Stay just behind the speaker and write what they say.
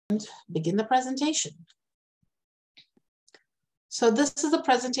begin the presentation. So this is a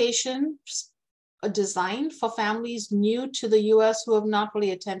presentation designed for families new to the US who have not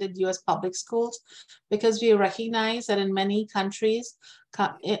really attended US public schools, because we recognize that in many countries,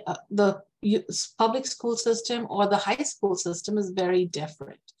 the public school system or the high school system is very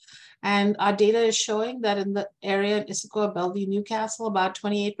different. And our data is showing that in the area in Issaquah, Bellevue, Newcastle, about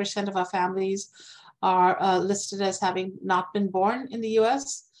 28% of our families are listed as having not been born in the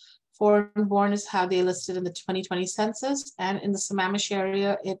US. Foreign born is how they listed in the 2020 census, and in the Sammamish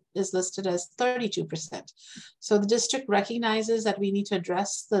area, it is listed as 32%. So the district recognizes that we need to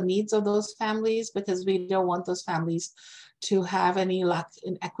address the needs of those families, because we don't want those families to have any lack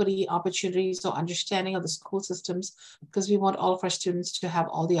in equity opportunities or understanding of the school systems, because we want all of our students to have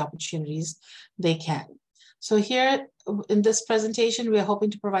all the opportunities they can. So here in this presentation, we are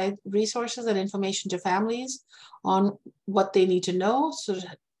hoping to provide resources and information to families on what they need to know so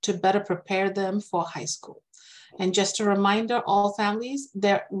to better prepare them for high school. And just a reminder, all families,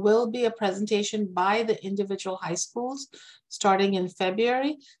 there will be a presentation by the individual high schools starting in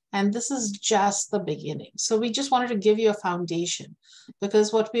February. And this is just the beginning. So we just wanted to give you a foundation,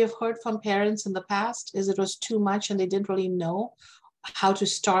 because what we have heard from parents in the past is it was too much and they didn't really know how to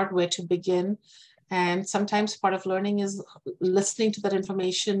start, where to begin. And sometimes part of learning is listening to that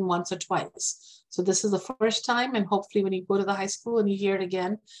information once or twice. So this is the first time, and hopefully when you go to the high school and you hear it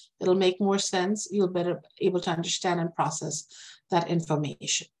again, it'll make more sense. You'll better able to understand and process that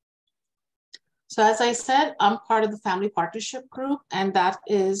information. So as I said, I'm part of the family partnership group, and that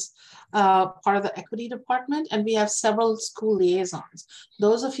is part of the equity department. And we have several school liaisons.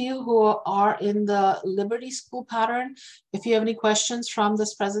 Those of you who are in the Liberty School pattern, if you have any questions from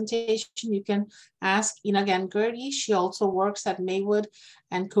this presentation, you can ask Ina Gangurdi. She also works at Maywood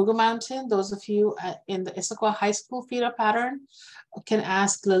and Cougar Mountain. Those of you in the Issaquah High School feeder pattern can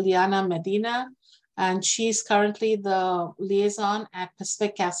ask Liliana Medina. And she's currently the liaison at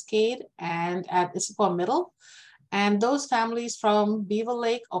Pacific Cascade and at Issaquah Middle. And those families from Beaver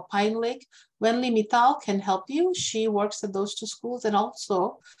Lake or Pine Lake, Wenli Mittal can help you. She works at those two schools and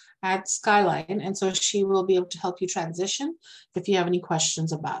also at Skyline. And so she will be able to help you transition if you have any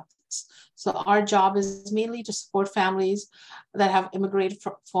questions about this. So our job is mainly to support families that have immigrated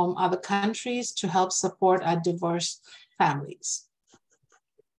from other countries to help support our diverse families.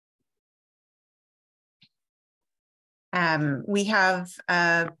 We have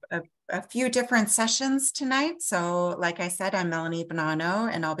a few different sessions tonight. So like I said, I'm Melanie Bonanno,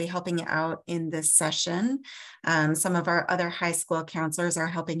 and I'll be helping out in this session. Some of our other high school counselors are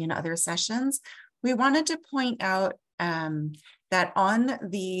helping in other sessions. We wanted to point out that on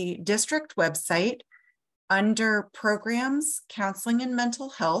the district website, under programs, counseling and mental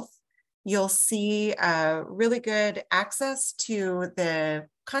health, you'll see really good access to the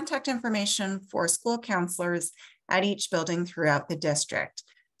contact information for school counselors at each building throughout the district.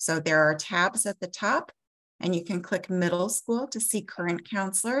 So there are tabs at the top, and you can click middle school to see current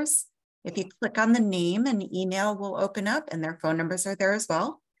counselors. If you click on the name, an email will open up, and their phone numbers are there as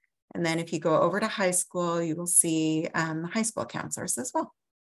well. And then if you go over to high school, you will see high school counselors as well.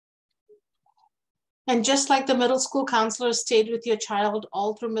 And just like the middle school counselors stayed with your child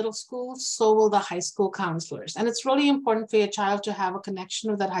all through middle school, so will the high school counselors. And it's really important for your child to have a connection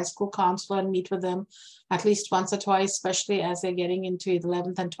with that high school counselor and meet with them at least once or twice, especially as they're getting into the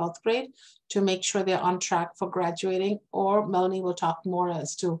 11th and 12th grade, to make sure they're on track for graduating. Or Melanie will talk more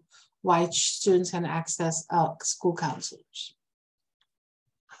as to why students can access school counselors.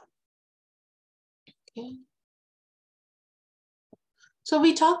 Okay. So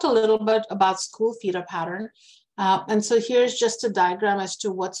we talked a little bit about school feeder pattern. And so here's just a diagram as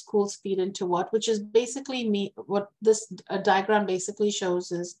to what schools feed into what, which is basically what this diagram basically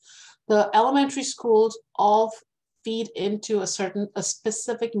shows is the elementary schools all feed into a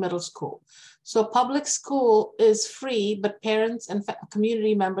specific middle school. So public school is free, but parents and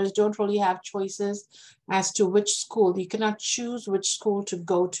community members don't really have choices as to which school. You cannot choose which school to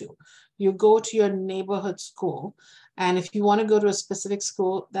go to. You go to your neighborhood school. And if you want to go to a specific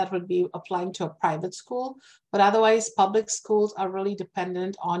school, that would be applying to a private school. But otherwise, public schools are really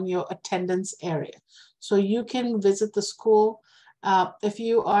dependent on your attendance area. So you can visit the school. If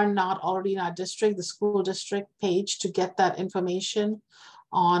you are not already in our district, the school district page to get that information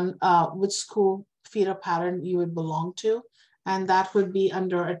on which school feeder pattern you would belong to. And that would be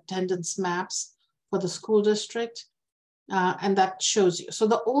under attendance maps for the school district. And that shows you. So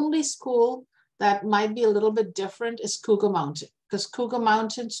the only school that might be a little bit different is Cougar Mountain, because Cougar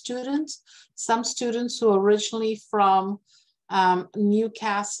Mountain students, some students who are originally from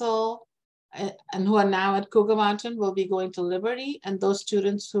Newcastle and who are now at Cougar Mountain will be going to Liberty, and those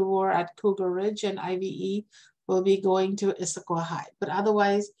students who were at Cougar Ridge and IVE will be going to Issaquah High. But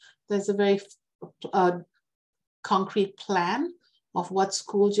otherwise, there's a very concrete plan of what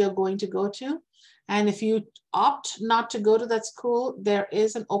schools you're going to go to. And if you opt not to go to that school, there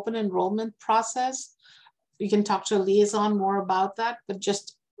is an open enrollment process. You can talk to a liaison more about that, but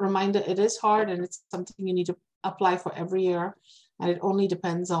just reminder, it is hard and it's something you need to apply for every year. And it only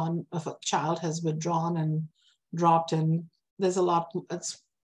depends on if a child has withdrawn and dropped, and there's a lot.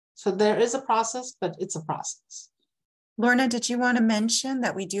 So there is a process, but it's a process. Lorna, did you want to mention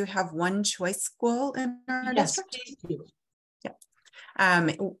that we do have one choice school in our district? Yeah.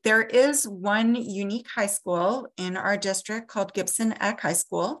 There is one unique high school in our district called Gibson-Eck High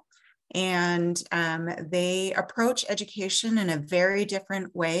School, and they approach education in a very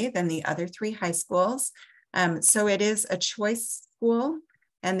different way than the other three high schools. So it is a choice school,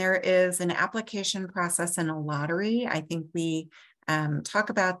 and there is an application process and a lottery. I think we talk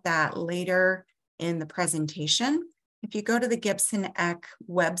about that later in the presentation. If you go to the Gibson-Eck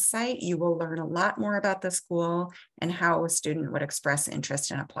website, you will learn a lot more about the school and how a student would express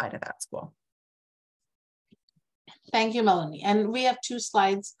interest and apply to that school. Thank you, Melanie. And we have 2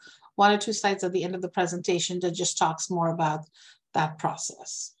 slides, 1 or 2 slides at the end of the presentation that just talks more about that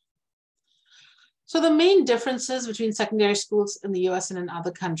process. So the main differences between secondary schools in the US and in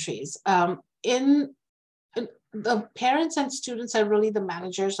other countries, the parents and students are really the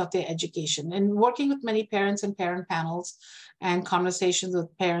managers of their education. And working with many parents and parent panels and conversations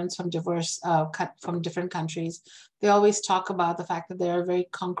with parents from different countries, they always talk about the fact that there are very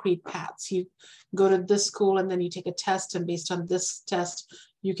concrete paths. You go to this school and then you take a test, and based on this test,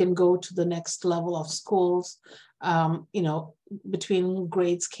 you can go to the next level of schools, between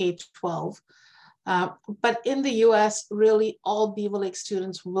grades K-12. But in the US, really all Beaver Lake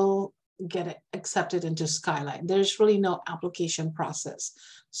students will get accepted into Skyline. There's really no application process.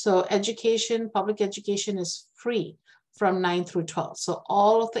 So education, public education is free from 9 through 12. So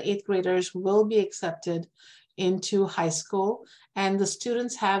all of the 8th graders will be accepted into high school, and the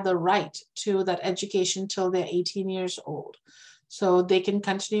students have the right to that education till they're 18 years old. So they can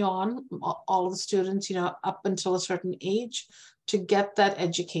continue on, all of the students, up until a certain age, to get that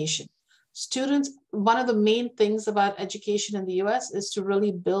education. Students, one of the main things about education in the US is to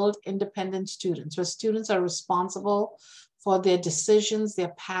really build independent students, where students are responsible for their decisions,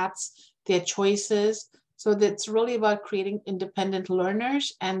 their paths, their choices. So that's really about creating independent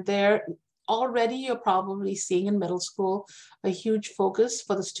learners. And you're probably seeing in middle school a huge focus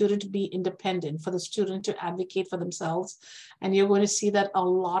for the student to be independent, for the student to advocate for themselves. And you're going to see that a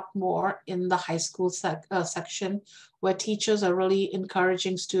lot more in the high school section, where teachers are really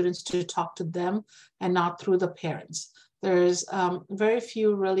encouraging students to talk to them and not through the parents. There's very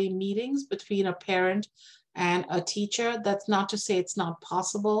few really meetings between a parent and a teacher. That's not to say it's not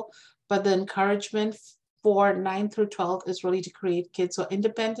possible, but the encouragement for 9 through 12 is really to create kids who are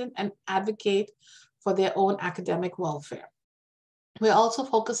independent and advocate for their own academic welfare. We're also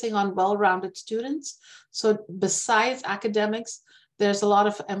focusing on well-rounded students. So besides academics, there's a lot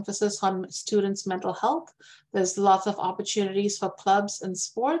of emphasis on students' mental health. There's lots of opportunities for clubs and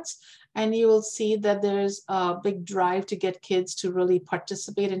sports. And you will see that there's a big drive to get kids to really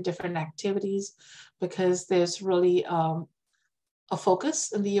participate in different activities, because there's really a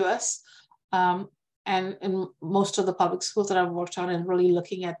focus in the US. And in most of the public schools that I've worked on, and really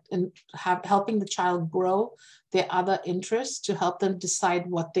looking at and helping the child grow their other interests to help them decide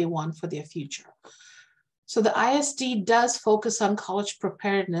what they want for their future. So the ISD does focus on college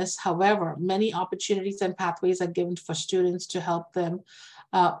preparedness. However, many opportunities and pathways are given for students to help them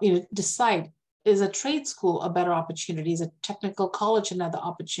decide, is a trade school a better opportunity? Is a technical college another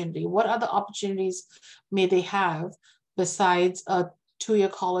opportunity? What other opportunities may they have besides a 2-year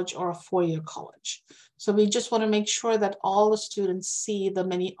college or a 4-year college? So we just want to make sure that all the students see the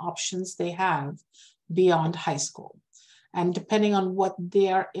many options they have beyond high school, and depending on what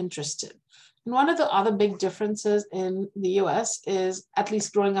they're interested. And one of the other big differences in the US is, at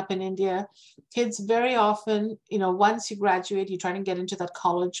least growing up in India, kids very often, once you graduate, you're trying to get into that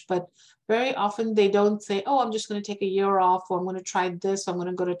college, but very often they don't say, oh, I'm just going to take a year off, or I'm going to try this, or I'm going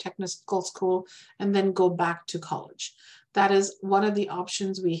to go to technical school and then go back to college. That is one of the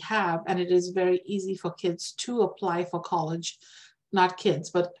options we have, and it is very easy for kids to apply for college, not kids,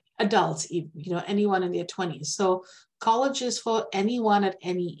 but adults, even, anyone in their 20s. So college is for anyone at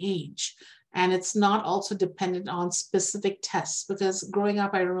any age. And it's not also dependent on specific tests, because growing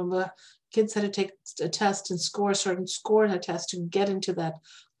up, I remember kids had to take a test and score a certain score in a test to get into that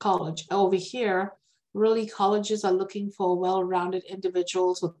college. Over here, really colleges are looking for well-rounded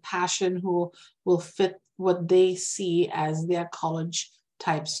individuals with passion who will fit what they see as their college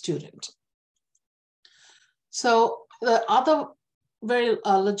type student. So the other very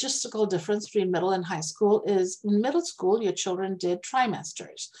logistical difference between middle and high school is in middle school, your children did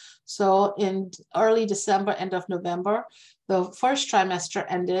trimesters. So in early December, end of November, the first trimester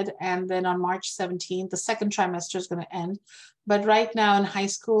ended, and then on March 17th, the second trimester is going to end. But right now in high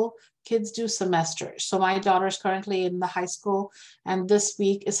school, kids do semesters. So my daughter is currently in the high school, and this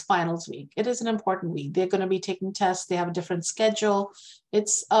week is finals week. It is an important week. They're going to be taking tests. They have a different schedule.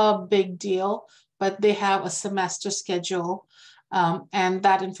 It's a big deal, but they have a semester schedule. And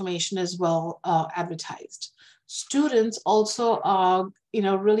that information is well advertised. Students also are,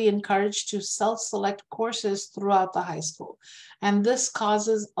 really encouraged to self-select courses throughout the high school. And this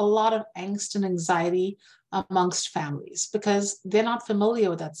causes a lot of angst and anxiety amongst families because they're not familiar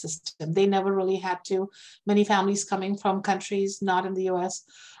with that system. They never really had to. Many families coming from countries not in the US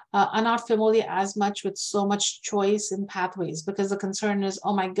are not familiar as much with so much choice in pathways, because the concern is,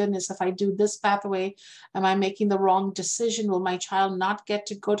 oh my goodness, if I do this pathway, am I making the wrong decision? Will my child not get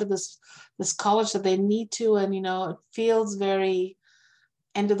to go to this college that they need to? And, it feels very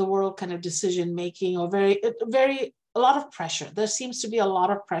end of the world kind of decision making, or a lot of pressure. There seems to be a lot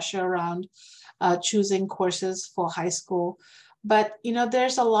of pressure around choosing courses for high school. But,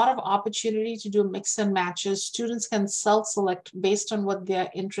 there's a lot of opportunity to do mix and matches. Students can self-select based on what their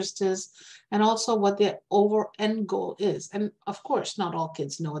interest is and also what their end goal is. And of course, not all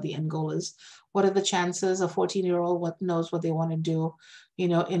kids know what the end goal is. What are the chances a 14-year-old knows what they want to do,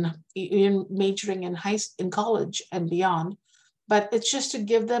 in majoring in college and beyond. But it's just to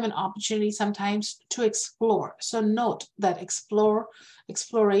give them an opportunity sometimes to explore. So note that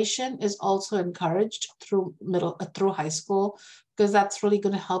exploration is also encouraged through high school, because that's really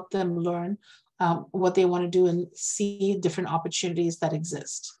going to help them learn what they want to do and see different opportunities that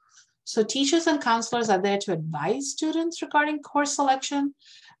exist. So teachers and counselors are there to advise students regarding course selection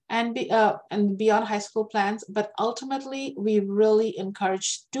and beyond high school plans. But ultimately, we really encourage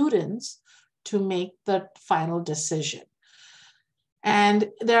students to make the final decision. And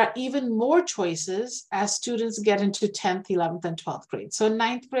there are even more choices as students get into 10th, 11th, and 12th grade. So in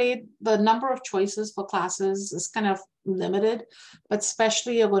 9th grade, the number of choices for classes is kind of limited, but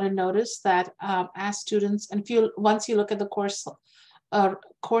especially you're going to notice that as students, and once you look at the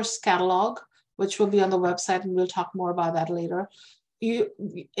course catalog, which will be on the website, and we'll talk more about that later,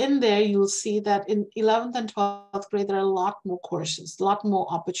 you'll see that in 11th and 12th grade, there are a lot more courses, a lot more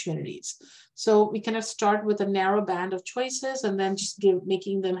opportunities. So we kind of start with a narrow band of choices and then just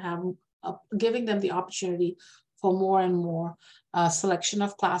giving them the opportunity for more and more selection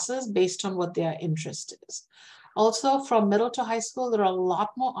of classes based on what their interest is. Also, from middle to high school, there are a lot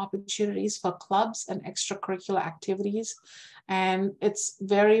more opportunities for clubs and extracurricular activities. And it's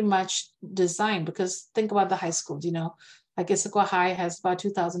very much designed, because think about the high schools, like Issaquah High has about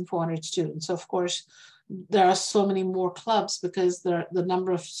 2,400 students. So of course, there are so many more clubs because the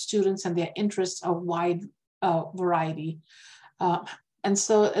number of students and their interests are wide variety. And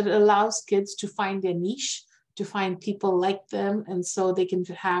so it allows kids to find their niche, to find people like them. And so they can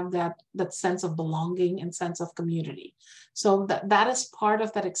have that sense of belonging and sense of community. So that is part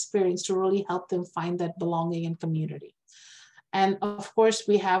of that experience to really help them find that belonging and community. And of course,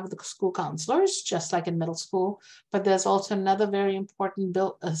 we have the school counselors, just like in middle school, but there's also another very important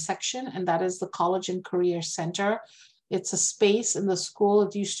section, and that is the College and Career Center. It's a space in the school.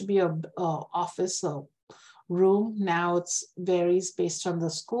 It used to be a office, a room. Now it varies based on the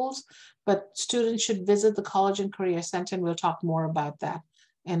schools, but students should visit the College and Career Center, and we'll talk more about that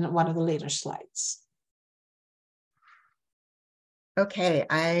in one of the later slides. Okay,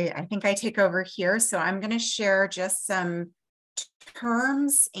 I think I take over here. So I'm going to share just some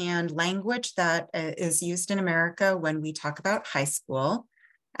terms and language that is used in America when we talk about high school.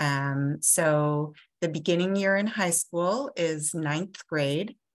 So the beginning year in high school is 9th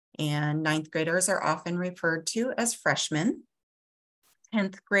grade, and 9th graders are often referred to as freshmen.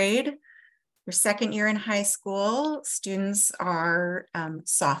 10th grade, your second year in high school, students are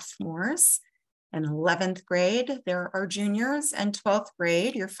sophomores. In 11th grade, there are juniors, and 12th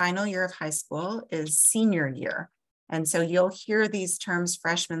grade, your final year of high school, is senior year. And so you'll hear these terms,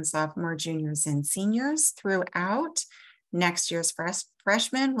 freshmen, sophomore, juniors, and seniors throughout. Next year's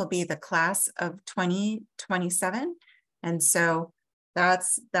freshmen will be the class of 2027. And so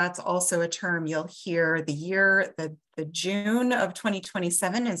that's also a term you'll hear. The June of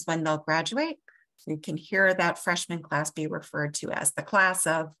 2027 is when they'll graduate. So you can hear that freshman class be referred to as the class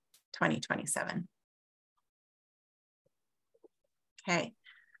of 2027. Okay,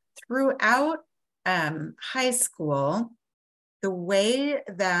 throughout high school, the way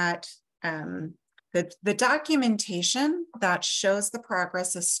that the documentation that shows the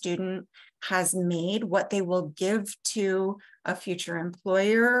progress a student has made, what they will give to a future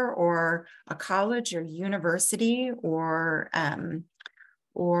employer or a college or university or an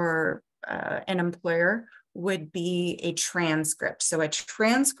employer, would be a transcript. So a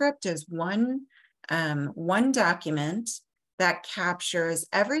transcript is one document that captures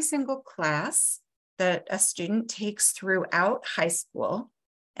every single class that a student takes throughout high school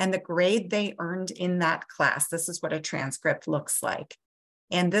and the grade they earned in that class. This is what a transcript looks like.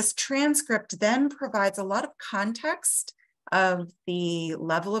 And this transcript then provides a lot of context of the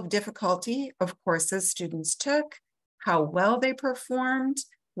level of difficulty of courses students took, how well they performed,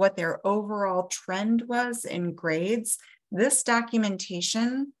 what their overall trend was in grades. This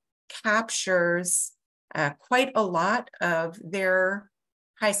documentation captures quite a lot of their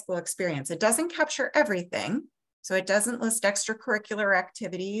high school experience. It doesn't capture everything. So it doesn't list extracurricular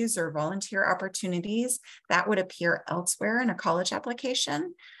activities or volunteer opportunities that would appear elsewhere in a college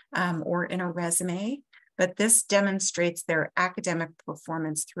application or in a resume, but this demonstrates their academic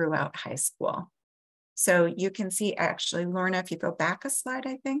performance throughout high school. So you can see, actually, Lorna, if you go back a slide,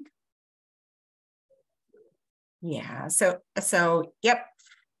 I think. Yeah, so yep.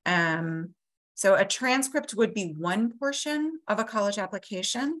 So a transcript would be one portion of a college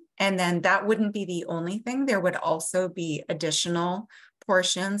application, and then that wouldn't be the only thing. There would also be additional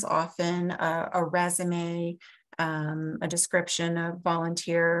portions, often a resume, a description of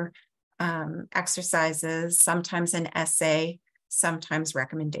volunteer exercises, sometimes an essay, sometimes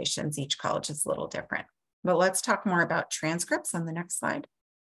recommendations. Each college is a little different. But let's talk more about transcripts on the next slide.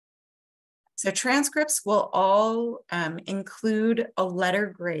 So transcripts will all include a letter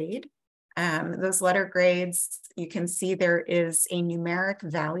grade. Those letter grades, you can see there is a numeric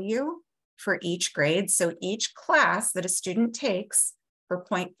value for each grade. So each class that a student takes for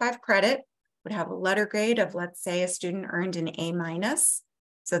 0.5 credit would have a letter grade of, let's say, a student earned an A-.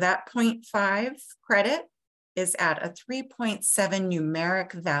 So that 0.5 credit is at a 3.7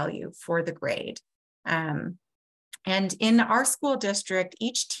 numeric value for the grade. And in our school district,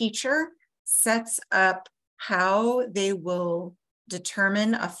 each teacher sets up how they will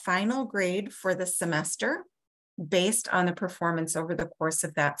determine a final grade for the semester based on the performance over the course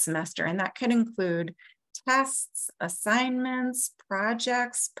of that semester. And that could include tests, assignments,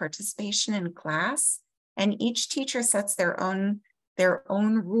 projects, participation in class. And each teacher sets their own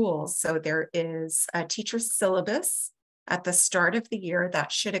rules. So there is a teacher syllabus at the start of the year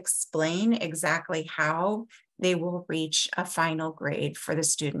that should explain exactly how they will reach a final grade for the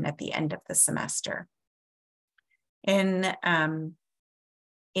student at the end of the semester. In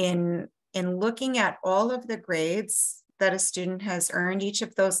looking at all of the grades that a student has earned, each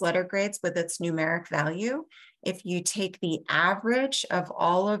of those letter grades with its numeric value, if you take the average of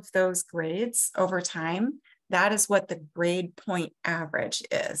all of those grades over time, that is what the grade point average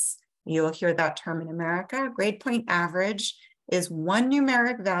is. You'll hear that term in America. Grade point average is one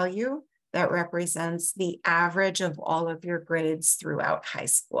numeric value that represents the average of all of your grades throughout high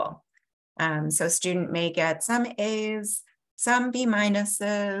school. So a student may get some A's, some B-,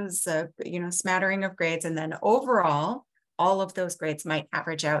 smattering of grades, and then overall, all of those grades might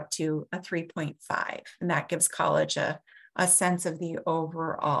average out to a 3.5, and that gives college a sense of the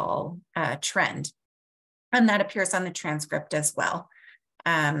overall trend. And that appears on the transcript as well.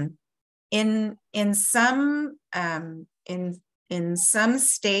 In some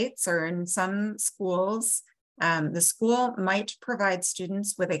states or in some schools, the school might provide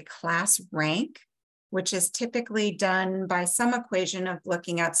students with a class rank, which is typically done by some equation of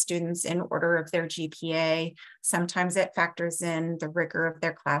looking at students in order of their GPA. Sometimes it factors in the rigor of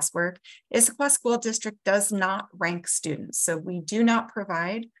their classwork. Issaquah School District does not rank students, so we do not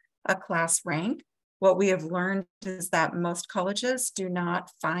provide a class rank. What we have learned is that most colleges do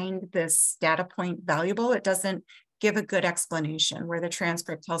not find this data point valuable. It doesn't give a good explanation, where the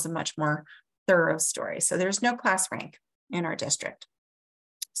transcript tells a much more thorough story. So there's no class rank in our district.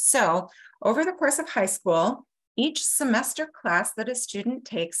 So over the course of high school, each semester class that a student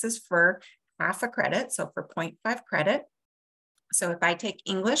takes is for half a credit, so for 0.5 credit. So if I take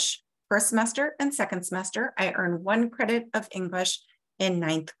English first semester and second semester, I earn 1 credit of English in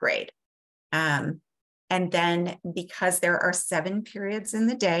 9th grade. And then because there are 7 periods in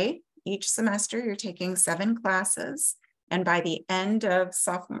the day, each semester you're taking 7 classes. And by the end of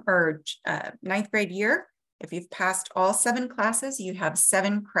sophomore or 9th grade year, if you've passed all 7 classes, you have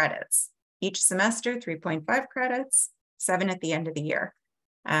 7 credits. Each semester, 3.5 credits, 7 at the end of the year.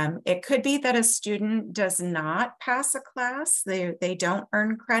 It could be that a student does not pass a class, they don't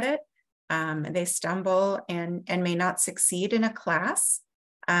earn credit. They stumble and may not succeed in a class.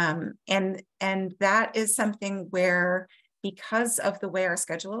 And that is something where, because of the way our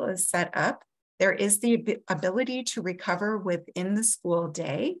schedule is set up, there is the ability to recover within the school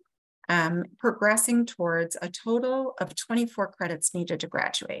day, progressing towards a total of 24 credits needed to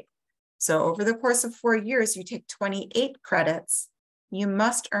graduate. So over the course of 4 years, you take 28 credits, you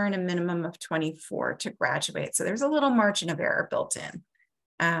must earn a minimum of 24 to graduate. So there's a little margin of error built in.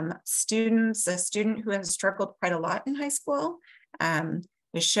 A student who has struggled quite a lot in high school,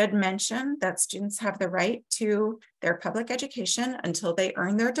 we should mention that students have the right to their public education until they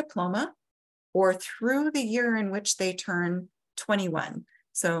earn their diploma or through the year in which they turn 21.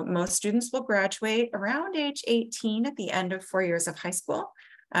 So most students will graduate around age 18 at the end of 4 years of high school.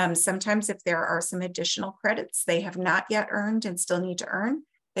 Sometimes if there are some additional credits they have not yet earned and still need to earn,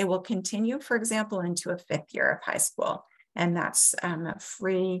 they will continue, for example, into a 5th year of high school. And that's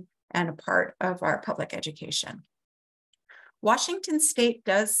free and a part of our public education. Washington State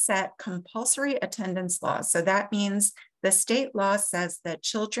does set compulsory attendance laws. So that means the state law says that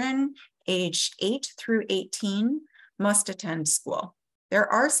children aged 8 through 18 must attend school.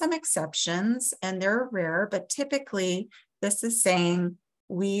 There are some exceptions and they're rare, but typically this is saying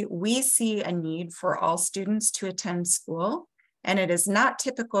we see a need for all students to attend school. And it is not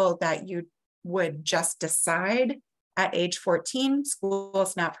typical that you would just decide at age 14, school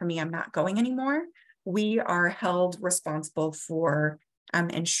is not for me, I'm not going anymore. We are held responsible for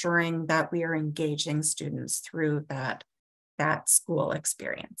ensuring that we are engaging students through that school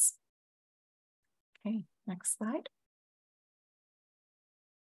experience. Okay, next slide.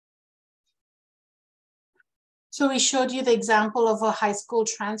 So we showed you the example of a high school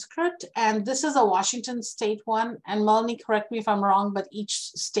transcript, and this is a Washington State one. And Melanie, correct me if I'm wrong, but each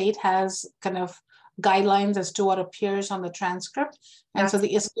state has kind of guidelines as to what appears on the transcript. And so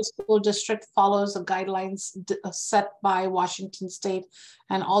the Issaquah School District follows the guidelines set by Washington State,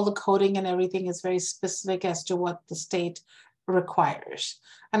 and all the coding and everything is very specific as to what the state requires.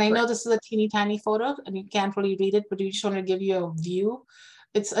 And I know this is a teeny tiny photo and you can't really read it, but we just want to give you a view.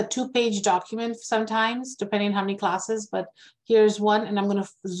 It's a 2-page document sometimes, depending on how many classes, but here's one, and I'm going to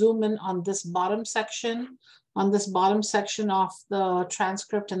zoom in on this bottom section, of the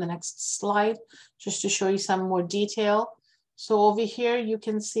transcript in the next slide, just to show you some more detail. So over here, you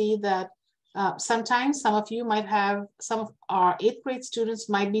can see that sometimes some of you might have, some of our 8th grade students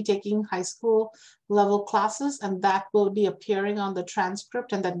might be taking high school level classes, and that will be appearing on the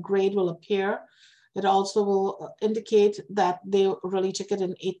transcript, and that grade will appear. It also will indicate that they really took it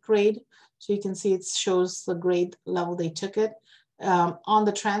in 8th grade. So you can see it shows the grade level they took it. On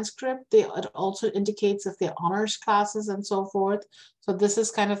the transcript, it also indicates if they're honors classes and so forth. So this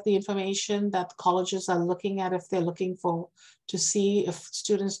is kind of the information that colleges are looking at if they're looking to see if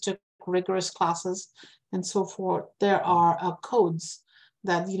students took rigorous classes and so forth. There are codes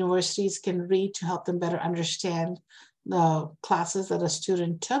that universities can read to help them better understand the classes that a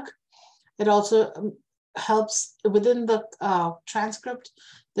student took. It also helps within the transcript,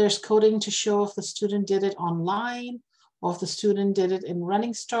 there's coding to show if the student did it online, or if the student did it in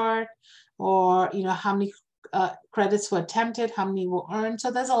Running Start, or how many credits were attempted, how many were earned.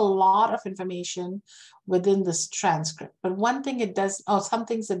 So there's a lot of information within this transcript. But one thing it does, or some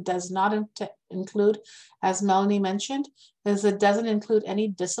things it does not include, as Melanie mentioned, is it doesn't include any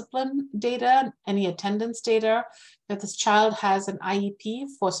discipline data, any attendance data. If this child has an IEP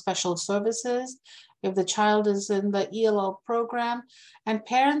for special services, if the child is in the ELL program, and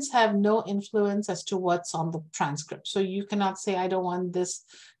parents have no influence as to what's on the transcript. So you cannot say, I don't want this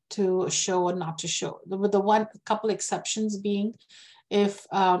to show or not to show. With the couple exceptions being, if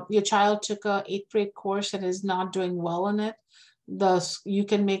your child took a 8th grade course and is not doing well in it, you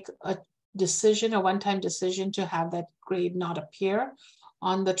can make a decision, a one-time decision to have that grade not appear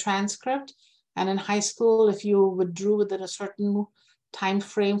on the transcript. And in high school, if you withdrew within a certain time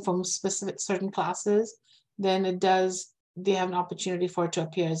frame from certain classes, then they have an opportunity for it to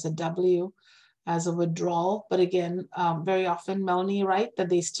appear as a W, as a withdrawal. But again, very often, Melanie, right, that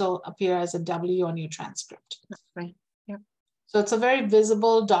they still appear as a W on your transcript. That's right. Yep. So it's a very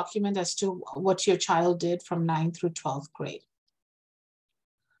visible document as to what your child did from 9th through 12th grade.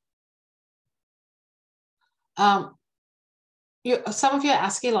 Some of you are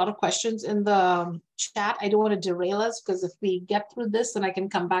asking a lot of questions in the chat. I don't want to derail us, because if we get through this, then I can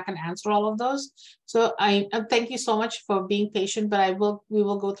come back and answer all of those. So I thank you so much for being patient, but we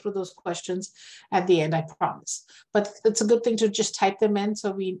will go through those questions at the end, I promise. But it's a good thing to just type them in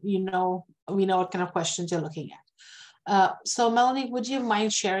so we know what kind of questions you're looking at. So Melanie, would you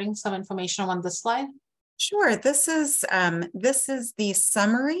mind sharing some information on this slide? Sure. This is the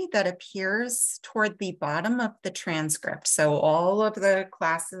summary that appears toward the bottom of the transcript. So all of the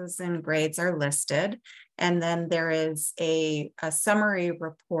classes and grades are listed, and then there is a summary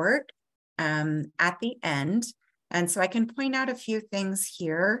report at the end. And so I can point out a few things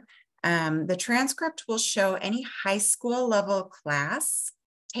here. The transcript will show any high school level class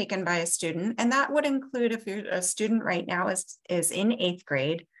taken by a student, and that would include if you're a student right now is in 8th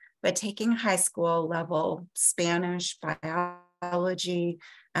grade, but taking high school level Spanish, biology,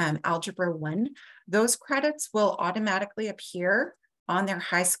 algebra 1, those credits will automatically appear on their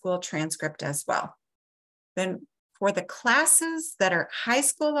high school transcript as well. Then for the classes that are high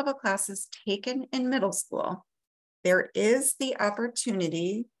school level classes taken in middle school, there is the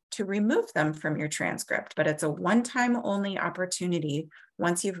opportunity to remove them from your transcript, but it's a one-time only opportunity.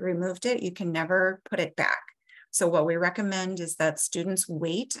 Once you've removed it, you can never put it back. So what we recommend is that students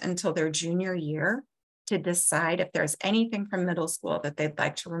wait until their junior year to decide if there's anything from middle school that they'd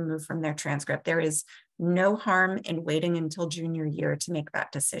like to remove from their transcript. There is no harm in waiting until junior year to make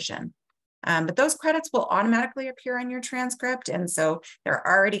that decision. But those credits will automatically appear on your transcript, and so they're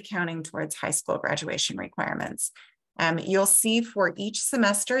already counting towards high school graduation requirements. You'll see for each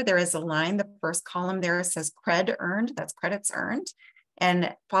semester, there is a line, the first column there says cred earned, that's credits earned,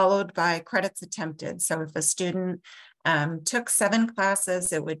 and followed by credits attempted. So if a student took 7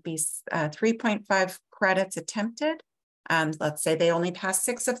 classes, it would be 3.5 credits attempted. Let's say they only passed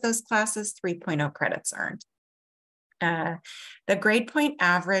 6 of those classes, 3.0 credits earned. The grade point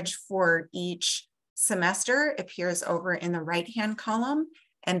average for each semester appears over in the right-hand column.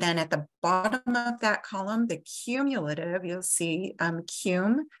 And then at the bottom of that column, the cumulative, you'll see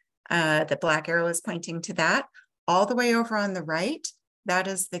cum, the black arrow is pointing to that. All the way over on the right, that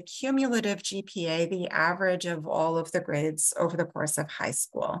is the cumulative GPA, the average of all of the grades over the course of high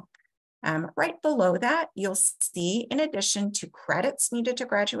school. Right below that, you'll see, in addition to credits needed to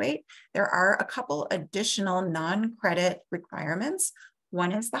graduate, there are a couple additional non-credit requirements.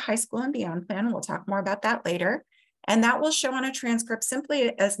 One is the high school and beyond plan. We'll talk more about that later. And that will show on a transcript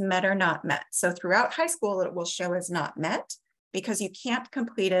simply as met or not met. So throughout high school, it will show as not met because you can't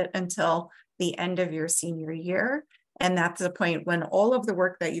complete it until the end of your senior year. And that's the point when all of the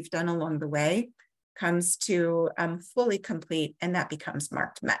work that you've done along the way comes to fully complete, and that becomes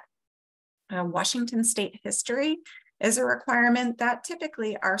marked met. Washington State history is a requirement that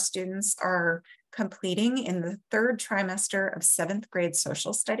typically our students are completing in the 3rd trimester of 7th grade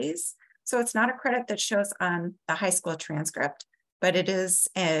social studies. So it's not a credit that shows on the high school transcript, but it is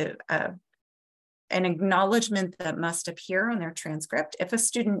an acknowledgement that must appear on their transcript. If a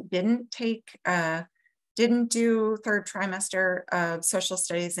student didn't do 3rd trimester of social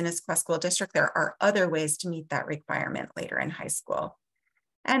studies in Issaquah School District, there are other ways to meet that requirement later in high school.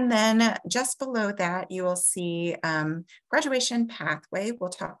 And then just below that, you will see graduation pathway. We'll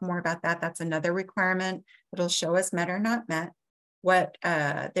talk more about that. That's another requirement. It'll show as met or not met.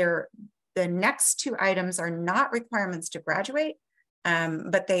 The next 2 items are not requirements to graduate,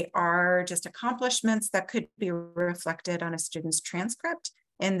 but they are just accomplishments that could be reflected on a student's transcript.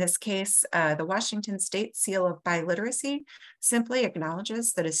 In this case, the Washington State Seal of Biliteracy simply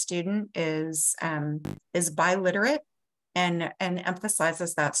acknowledges that a student is biliterate and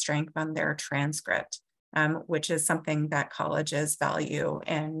emphasizes that strength on their transcript, which is something that colleges value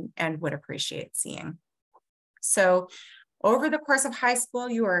and would appreciate seeing. So over the course of high school,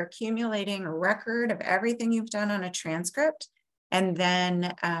 you are accumulating a record of everything you've done on a transcript. And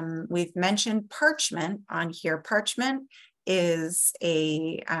then we've mentioned Parchment on here. Parchment is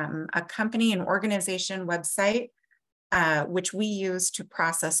a company, an organization website, which we use to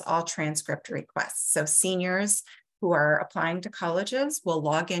process all transcript requests. So seniors who are applying to colleges will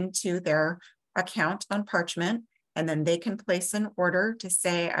log into their account on Parchment, and then they can place an order to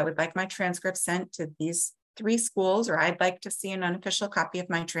say, I would like my transcript sent to these 3 schools, or I'd like to see an unofficial copy of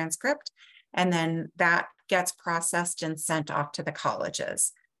my transcript. And then that gets processed and sent off to the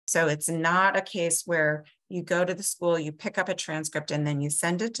colleges. So it's not a case where you go to the school, you pick up a transcript, and then you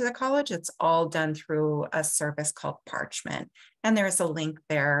send it to the college. It's all done through a service called Parchment. And there's a link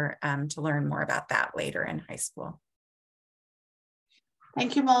there to learn more about that later in high school.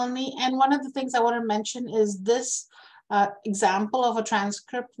 Thank you, Melanie. And one of the things I want to mention is this example of a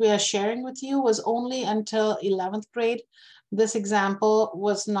transcript we are sharing with you was only until 11th grade. This example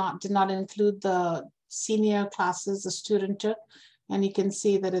did not include the senior classes the student took. And you can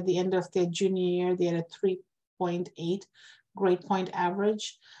see that at the end of their junior year, they had a 3.8 grade point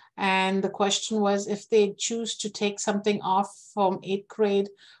average. And the question was, if they choose to take something off from 8th grade,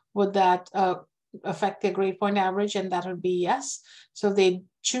 would that affect their grade point average, and that would be yes. So if they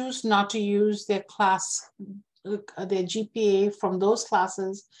choose not to use their their GPA from those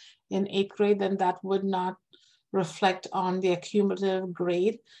classes in 8th grade, then that would not reflect on their cumulative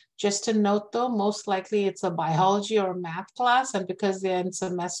grade. Just to note though, most likely it's a biology or math class, and because they're in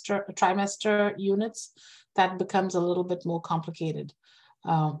trimester units, that becomes a little bit more complicated,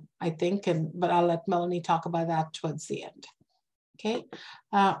 I think, but I'll let Melanie talk about that towards the end. Okay,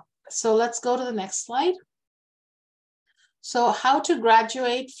 so let's go to the next slide. So how to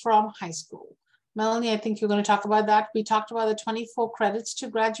graduate from high school. Melanie, I think you're going to talk about that. We talked about the 24 credits to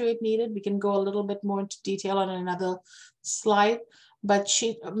graduate needed. We can go a little bit more into detail on another slide, but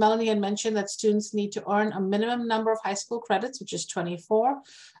Melanie had mentioned that students need to earn a minimum number of high school credits, which is 24.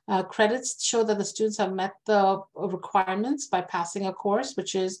 Credits show that the students have met the requirements by passing a course,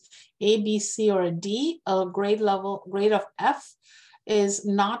 which is A, B, C, or a D. A grade of F is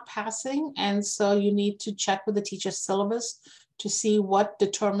not passing, and so you need to check with the teacher's syllabus to see what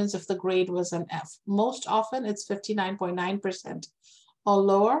determines if the grade was an F. Most often it's 59.9% or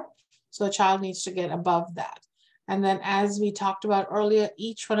lower, so a child needs to get above that. And then as we talked about earlier,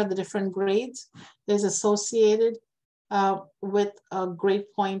 each one of the different grades is associated with a grade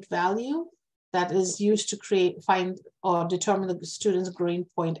point value that is used to find or determine the student's grade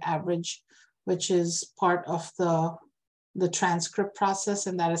point average, which is part of the transcript process,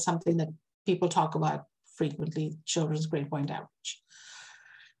 and that is something that people talk about frequently, children's grade point average.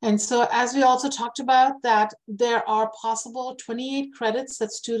 And so as we also talked about, that there are possible 28 credits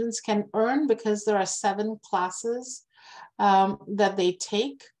that students can earn because there are 7 classes that they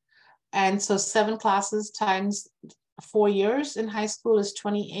take. And so 7 classes times 4 years in high school is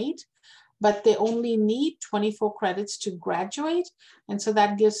 28, but they only need 24 credits to graduate. And so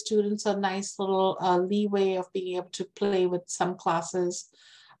that gives students a nice little leeway of being able to play with some classes,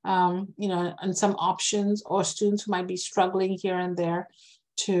 you know, and some options, or students who might be struggling here and there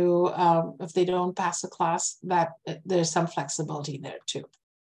to, if they don't pass a class, that there's some flexibility there too.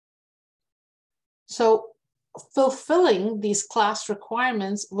 So fulfilling these class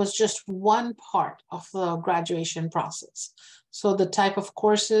requirements was just one part of the graduation process. So the type of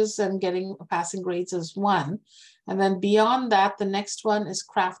courses and passing grades is one. And then beyond that, the next one is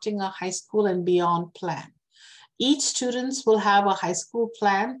crafting a high school and beyond plan. Each student will have a high school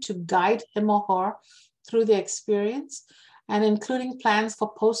plan to guide him or her through the experience, and including plans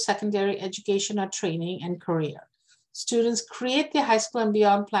for post-secondary education or training and career. Students create their high school and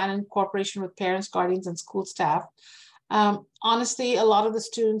beyond plan in cooperation with parents, guardians, and school staff. Honestly, a lot of the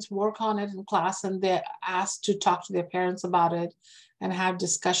students work on it in class, and they're asked to talk to their parents about it and have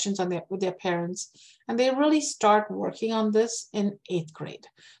discussions with their parents. And they really start working on this in 8th grade.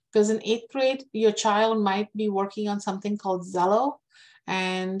 Because in 8th grade, your child might be working on something called Zello,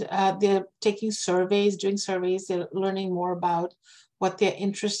 and they're taking surveys, doing surveys, they're learning more about what their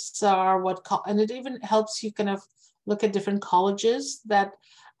interests are, and it even helps you kind of look at different colleges that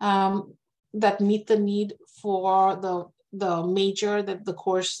meet the need for the major, the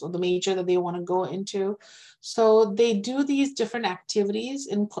course or the major that they want to go into. So they do these different activities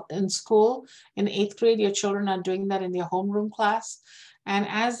in school. In 8th grade, your children are doing that in their homeroom class. And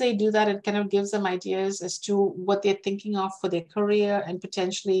as they do that, it kind of gives them ideas as to what they're thinking of for their career, and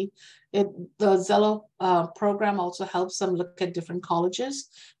potentially the Zello program also helps them look at different colleges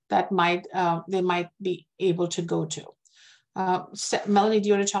that they might be able to go to. Melanie, do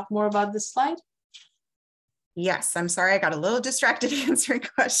you want to talk more about this slide? Yes, I'm sorry, I got a little distracted answering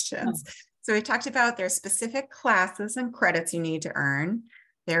questions. So we talked about their specific classes and credits you need to earn.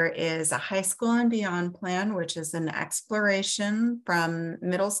 There is a high school and beyond plan, which is an exploration from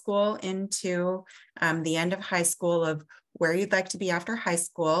middle school into the end of high school of where you'd like to be after high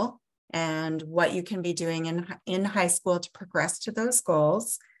school and what you can be doing in high school to progress to those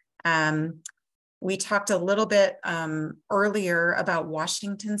goals. We talked a little bit earlier about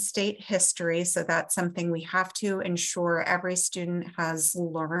Washington State history. So that's something we have to ensure every student has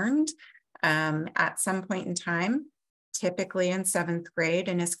learned at some point in time, typically in 7th grade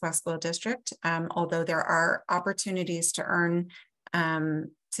in Issaquah School District, although there are opportunities to earn,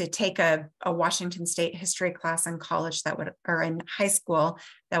 to take a Washington State history class in college or in high school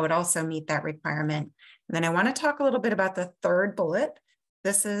that would also meet that requirement. And then I want to talk a little bit about the third bullet.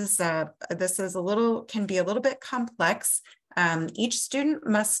 This is can be a little bit complex. Each student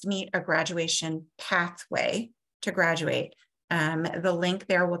must meet a graduation pathway to graduate. The link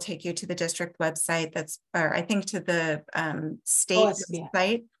there will take you to the district website or I think to the state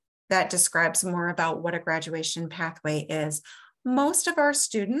site that describes more about what a graduation pathway is. Most of our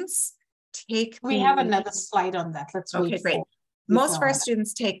students take. We have another slide on that. Let's wait. Okay, great. Most of our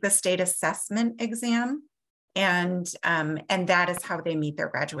students take the state assessment exam, and that is how they meet their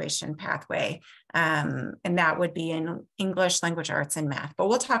graduation pathway. And that would be in English, language arts, and math. But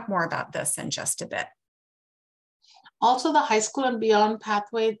we'll talk more about this in just a bit. Also, the high school and beyond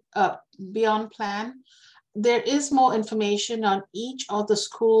pathway, beyond plan, there is more information on each of the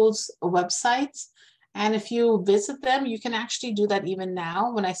school's websites. And if you visit them, you can actually do that even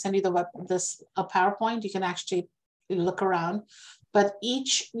now. When I send you a PowerPoint, you can actually look around. But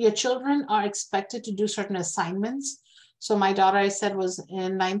your children are expected to do certain assignments. So my daughter, I said, was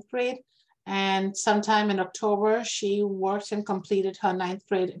in 9th grade. And sometime in October, she worked and completed her 9th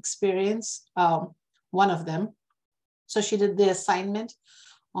grade experience, one of them. So she did the assignment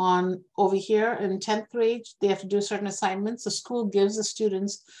on over here in 10th grade. They have to do certain assignments. The school gives the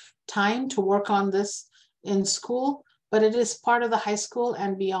students time to work on this in school, but it is part of the high school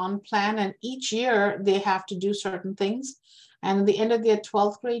and beyond plan. And each year they have to do certain things. And at the end of their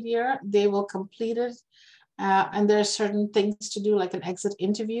 12th grade year, they will complete it. And there are certain things to do, like an exit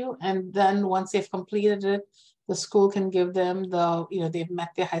interview. And then once they've completed it, the school can give them they've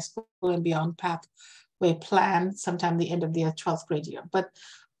met their high school and beyond pathway plan sometime the end of their 12th grade year. But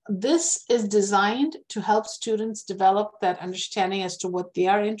this is designed to help students develop that understanding as to what they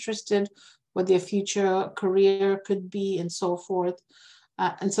are interested, what their future career could be, and so forth.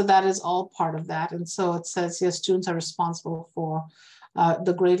 And so that is all part of that. And so it says here, students are responsible for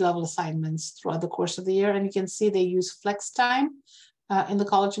the grade level assignments throughout the course of the year. And you can see they use flex time in the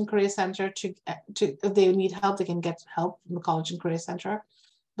College and Career Center to if they need help, they can get help from the College and Career Center.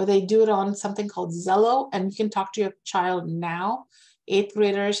 But they do it on something called Zello, and you can talk to your child now. 8th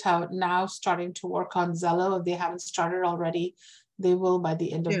graders have now starting to work on Zello. If they haven't started already, they will by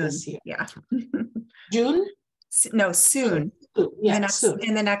the end of this year. Yeah. June? No, soon. Yeah, soon.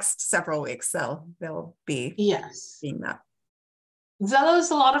 In the next several weeks, they'll be seeing that. Zello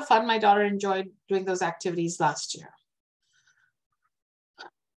is a lot of fun. My daughter enjoyed doing those activities last year.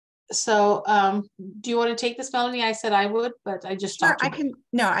 So do you want to take this, Melanie? I said I would, but I just Sure, I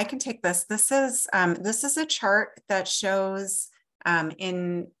can take this. This is a chart that shows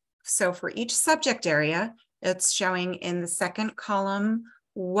so for each subject area, it's showing in the second column,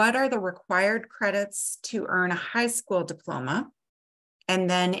 what are the required credits to earn a high school diploma? And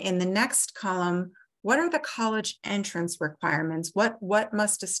then in the next column, what are the college entrance requirements? What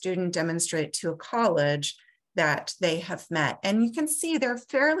must a student demonstrate to a college that they have met? And you can see they're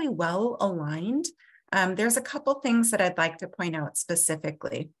fairly well aligned. There's a couple things that I'd like to point out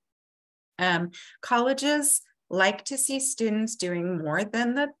specifically. Colleges like to see students doing more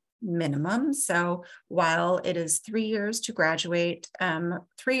than the minimum. So while it is 3 years to graduate,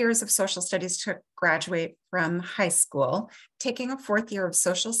 3 years of social studies to graduate from high school, taking a 4th year of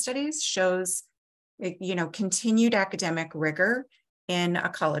social studies shows, continued academic rigor in a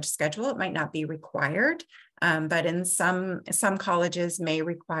college schedule. It might not be required, but in some colleges may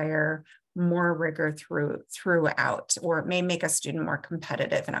require more rigor throughout, or it may make a student more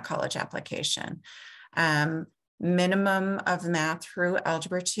competitive in a college application. Minimum of math through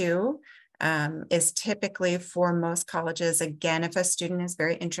Algebra 2 is typically for most colleges. Again, if a student is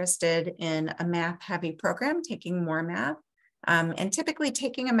very interested in a math-heavy program, taking more math, and typically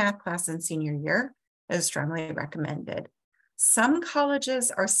taking a math class in senior year is strongly recommended. Some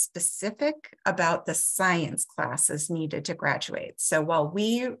colleges are specific about the science classes needed to graduate. So while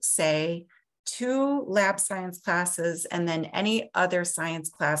we say 2 lab science classes and then any other science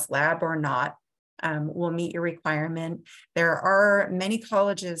class, lab or not, will meet your requirement, there are many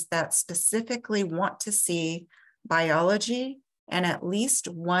colleges that specifically want to see biology and at least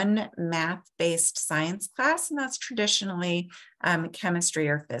 1 math-based science class, and that's traditionally chemistry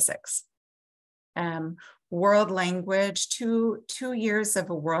or physics. World language, two years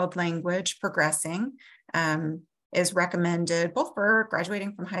of a world language progressing is recommended both for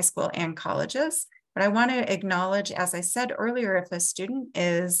graduating from high school and colleges. But I want to acknowledge, as I said earlier, if a student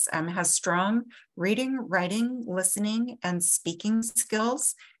has strong reading, writing, listening, and speaking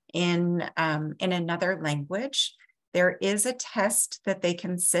skills in another language, there is a test that they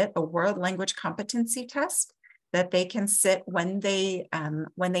can sit, a world language competency test that they can sit when they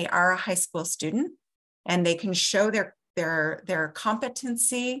are a high school student, and they can show their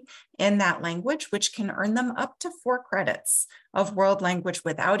competency in that language, which can earn them up to 4 credits of world language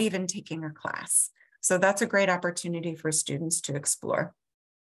without even taking a class. So that's a great opportunity for students to explore.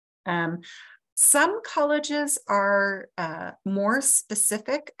 Some colleges are more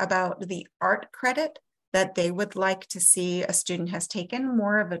specific about the art credit that they would like to see a student has taken,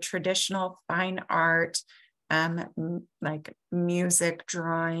 more of a traditional fine art, like music,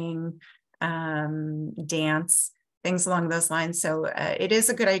 drawing, dance. things along those lines. So it is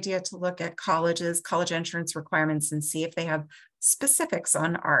a good idea to look at colleges, college entrance requirements, and see if they have specifics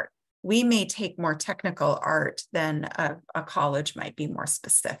on art. We may take more technical art than a college might be more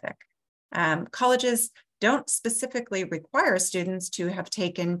specific. Colleges don't specifically require students to have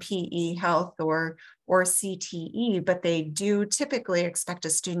taken PE, health, or CTE, but they do typically expect a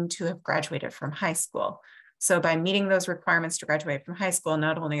student to have graduated from high school. So by meeting those requirements to graduate from high school,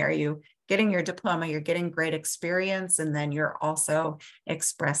 not only are you getting your diploma, you're getting great experience, and then you're also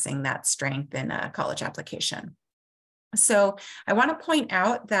expressing that strength in a college application. So I want to point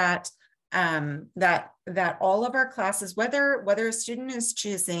out that that all of our classes, whether a student is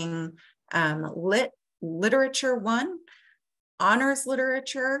choosing Literature 1, Honors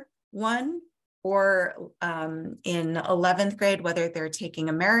Literature 1, or in 11th grade, whether they're taking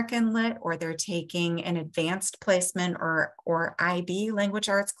American Lit or they're taking an advanced placement or IB, language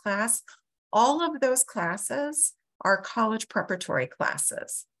arts class, all of those classes are college preparatory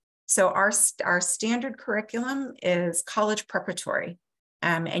classes. So our standard curriculum is college preparatory.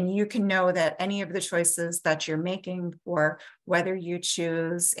 And you can know that any of the choices that you're making for whether you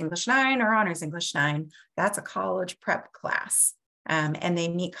choose English 9 or Honors English 9, that's a college prep class, and they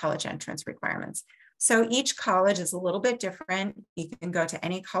meet college entrance requirements. So each college is a little bit different. You can go to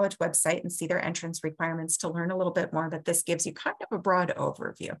any college website and see their entrance requirements to learn a little bit more, but this gives you kind of a broad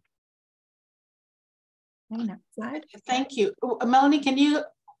overview. Okay, next slide. Thank you. Melanie, can you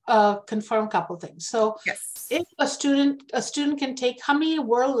confirm a couple of things? So yes, if a student can take, how many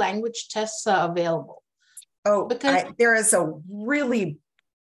world language tests are available? Oh, because there is a really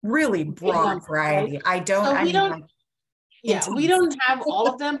broad variety. Right? We don't have all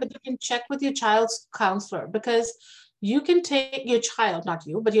of them, but you can check with your child's counselor, because you can take your child, not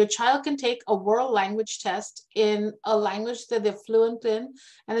you, but your child can take a world language test in a language that they're fluent in.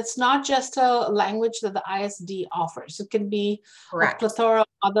 And it's not just a language that the ISD offers. It can be correct. A plethora of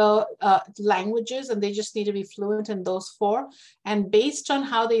other languages, and they just need to be fluent in those 4. And based on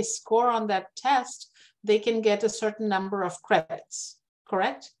how they score on that test, they can get a certain number of credits,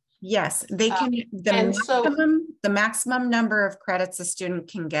 correct? Yes, they can. The maximum number of credits a student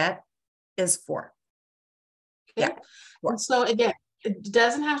can get is 4. Okay. Yeah. And so again, it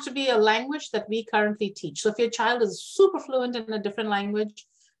doesn't have to be a language that we currently teach. So if your child is super fluent in a different language,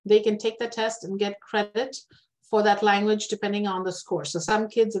 they can take the test and get credit for that language depending on the score. So some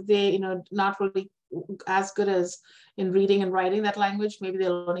kids, if they, not really as good as in reading and writing that language, maybe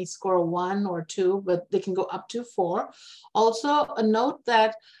they'll only score 1 or 2, but they can go up to 4. Also, a note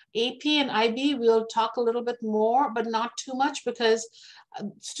that AP and IB, we'll talk a little bit more, but not too much, because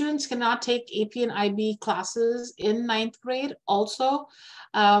students cannot take AP and IB classes in 9th grade. Also,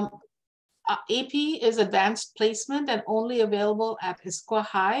 AP is advanced placement and only available at Issaquah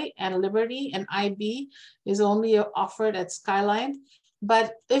High and Liberty, and IB is only offered at Skyline.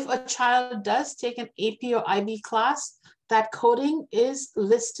 But if a child does take an AP or IB class, that coding is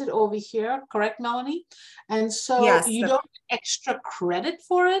listed over here, correct, Melanie? And so yes, you don't get extra credit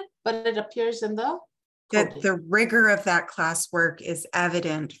for it, but it appears in the coding. The rigor of that classwork is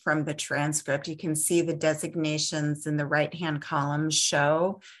evident from the transcript. You can see the designations in the right-hand column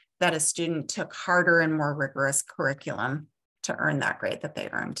show that a student took harder and more rigorous curriculum to earn that grade that they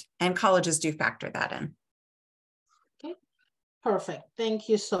earned. And colleges do factor that in. Okay, perfect. Thank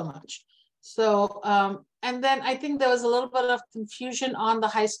you so much. So, and then I think there was a little bit of confusion on the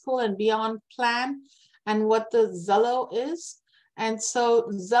high school and beyond plan and what the Zello is. And so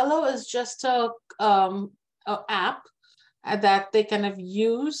Zello is just a app that they kind of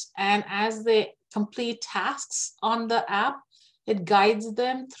use, and as they complete tasks on the app, it guides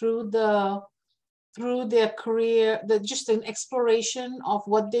them through their career, just an exploration of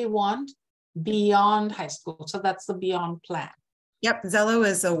what they want beyond high school. So that's the beyond plan. Yep, Zello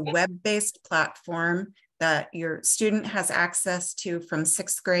is a web-based platform that your student has access to from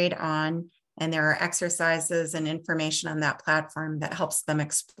 6th grade on, and there are exercises and information on that platform that helps them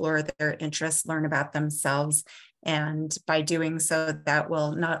explore their interests, learn about themselves, and by doing so, that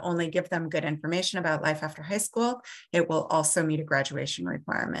will not only give them good information about life after high school, it will also meet a graduation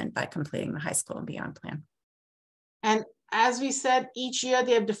requirement by completing the high school and beyond plan. And as we said, each year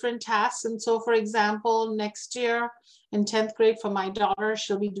they have different tasks. And so, for example, next year in 10th grade for my daughter,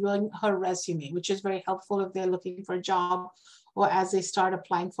 she'll be doing her resume, which is very helpful if they're looking for a job or as they start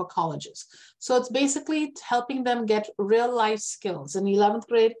applying for colleges. So it's basically helping them get real life skills. In 11th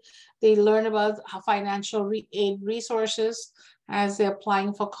grade, they learn about financial aid resources as they're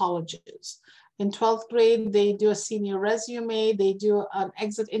applying for colleges. In 12th grade, they do a senior resume, they do an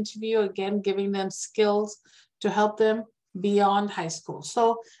exit interview, again, giving them skills to help them beyond high school.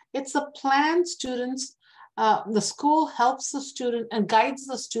 So it's a plan students The school helps the student and guides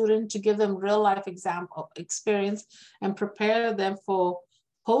the student to give them real life experience and prepare them for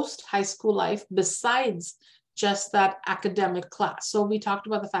post high school life besides just that academic class. So we talked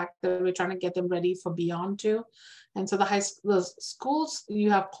about the fact that we're trying to get them ready for beyond too. And so the schools,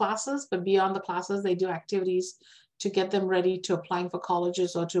 you have classes, but beyond the classes, they do activities to get them ready to applying for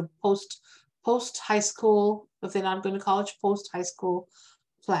colleges or to post high school, if they're not going to college, post high school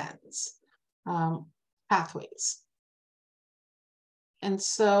plans, pathways. And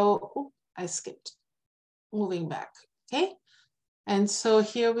so, I skipped, moving back, okay? And so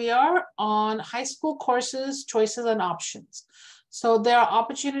here we are on high school courses, choices and options. So there are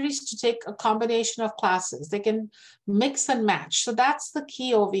opportunities to take a combination of classes. They can mix and match. So that's the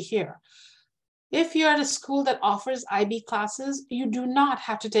key over here. If you're at a school that offers IB classes, you do not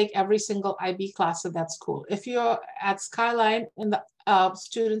have to take every single IB class at that school. If you're at Skyline and the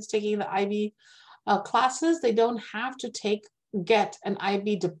students taking the IB classes, they don't have to get an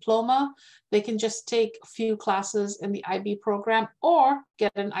IB diploma. They can just take a few classes in the IB program or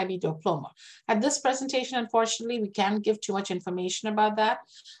get an IB diploma. At this presentation, unfortunately, we can't give too much information about that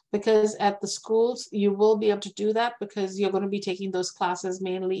because at the schools, you will be able to do that because you're going to be taking those classes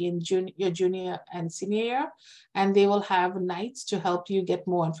mainly in your junior and senior year, and they will have nights to help you get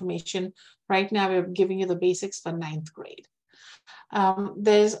more information. Right now, we're giving you the basics for 9th grade.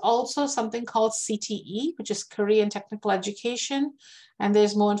 There's also something called CTE, which is Career and Technical Education. And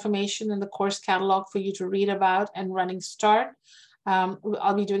there's more information in the course catalog for you to read about and Running Start.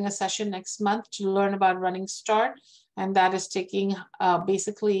 I'll be doing a session next month to learn about Running Start. And that is taking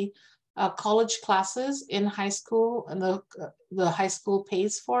basically college classes in high school, and the high school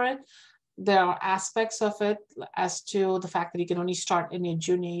pays for it. There are aspects of it as to the fact that you can only start in your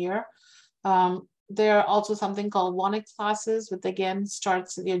junior year. There are also something called WANIC classes, which again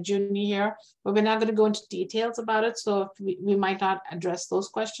starts in your junior year, but we're not going to go into details about it. So we might not address those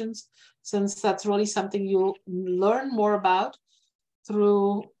questions since that's really something you'll learn more about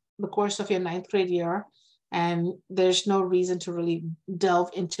through the course of your 9th grade year. And there's no reason to really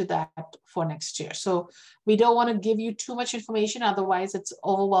delve into that for next year. So we don't want to give you too much information, otherwise it's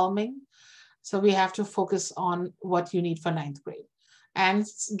overwhelming. So we have to focus on what you need for 9th grade and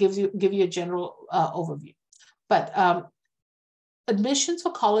give you a general overview. But admissions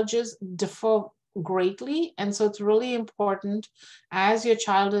for colleges differ greatly. And so it's really important as your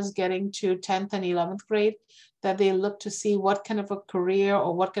child is getting to 10th and 11th grade that they look to see what kind of a career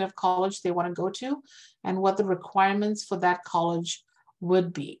or what kind of college they want to go to and what the requirements for that college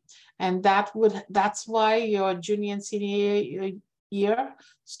would be. And that's why your junior and senior year,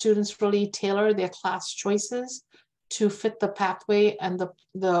 students really tailor their class choices to fit the pathway and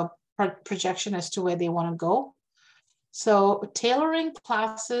the projection as to where they want to go. So tailoring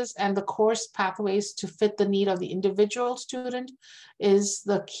classes and the course pathways to fit the need of the individual student is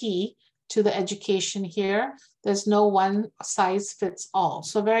the key to the education here. There's no one size fits all.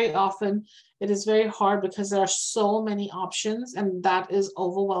 So very often it is very hard because there are so many options and that is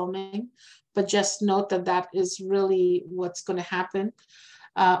overwhelming. But just note that that is really what's going to happen.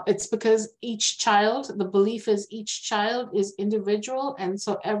 It's because each child, the belief is each child is individual. And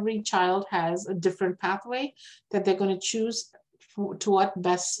so every child has a different pathway that they're going to choose to what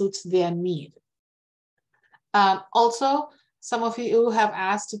best suits their need. Also, some of you have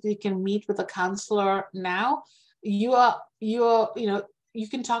asked if you can meet with a counselor now. You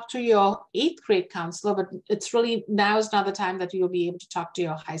can talk to your 8th grade counselor, but it's really, now is not the time that you'll be able to talk to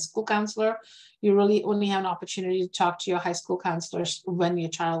your high school counselor. You really only have an opportunity to talk to your high school counselors when your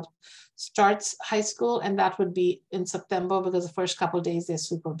child starts high school, and that would be in September because the first couple of days they're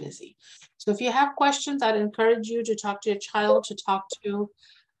super busy. So if you have questions, I'd encourage you to talk to your child, to talk to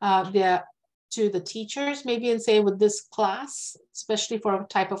the teachers, maybe, and say, would this class, especially for a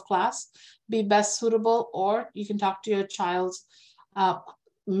type of class, be best suitable? Or you can talk to your child's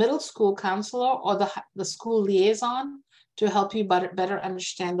middle school counselor or the school liaison to help you better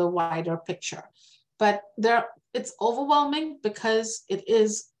understand the wider picture. But it's overwhelming because it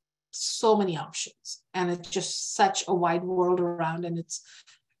is so many options and it's just such a wide world around, and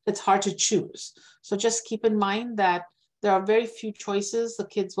it's hard to choose. So just keep in mind that there are very few choices the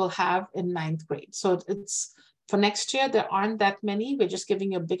kids will have in 9th grade. So it's for next year, there aren't that many. We're just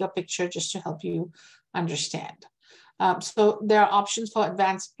giving you a bigger picture just to help you understand. So there are options for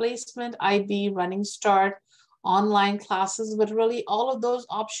advanced placement, IB, Running Start, online classes, but really all of those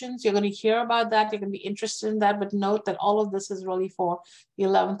options, you're going to hear about that. You're going to be interested in that, but note that all of this is really for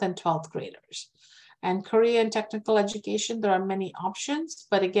 11th and 12th graders. And career and technical education, there are many options,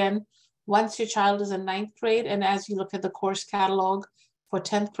 but again, once your child is in 9th grade, and as you look at the course catalog for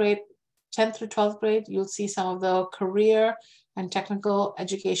 10th grade, 10th through 12th grade, you'll see some of the career and technical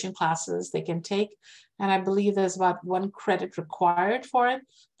education classes they can take. And I believe there's about 1 credit required for it,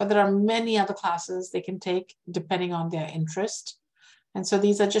 but there are many other classes they can take depending on their interest. And so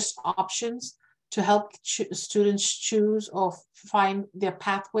these are just options to help students choose or find their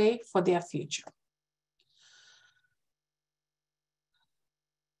pathway for their future.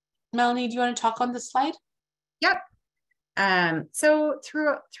 Melanie, do you want to talk on this slide? Yep. So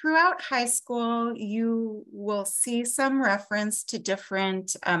throughout high school, you will see some reference to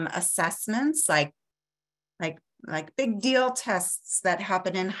different assessments, like big deal tests that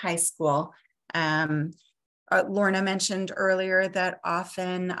happen in high school. Lorna mentioned earlier that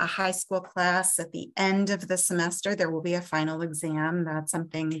often a high school class at the end of the semester, there will be a final exam. That's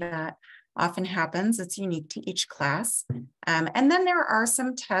something that often happens. It's unique to each class. And then there are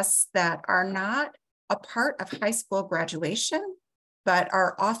some tests that are not a part of high school graduation, but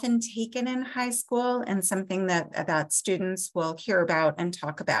are often taken in high school and something that students will hear about and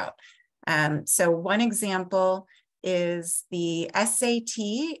talk about. So one example is the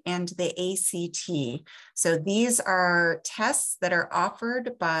SAT and the ACT. So these are tests that are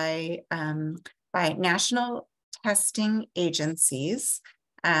offered by national testing agencies.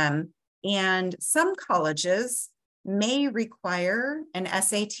 And some colleges may require an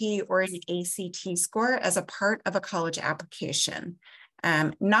SAT or an ACT score as a part of a college application.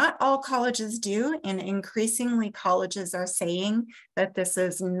 Not all colleges do, and increasingly colleges are saying that this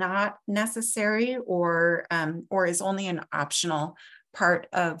is not necessary or is only an optional part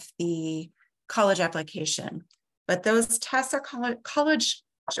of the college application. But those tests are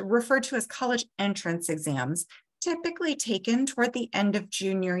referred to as college entrance exams, typically taken toward the end of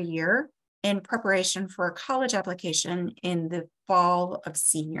junior year in preparation for a college application in the fall of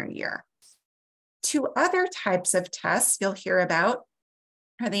senior year. 2 other types of tests you'll hear about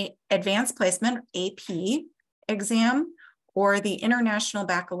are the Advanced Placement AP exam or the International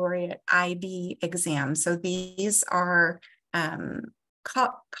Baccalaureate IB exam. So these are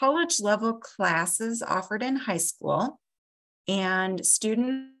college level classes offered in high school, and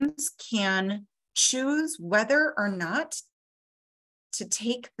students can choose whether or not to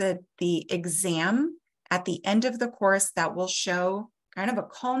take the exam at the end of the course that will show kind of a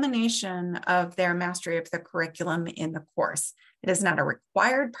culmination of their mastery of the curriculum in the course. It is not a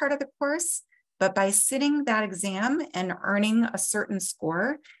required part of the course, but by sitting that exam and earning a certain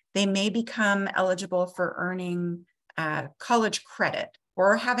score, they may become eligible for earning college credit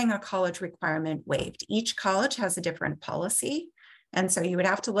or having a college requirement waived. Each college has a different policy. And so you would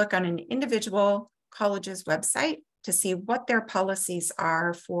have to look on an individual college's website to see what their policies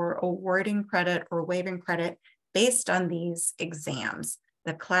are for awarding credit or waiving credit based on these exams.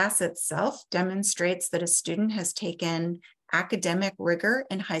 The class itself demonstrates that a student has taken academic rigor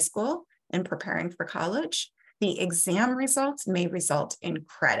in high school in preparing for college. The exam results may result in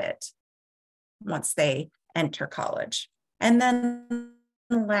credit once they enter college. And then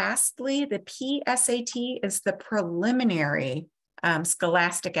lastly, the PSAT is the preliminary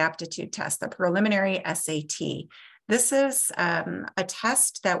scholastic aptitude test, the preliminary SAT. This is a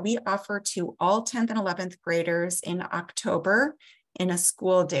test that we offer to all 10th and 11th graders in October in a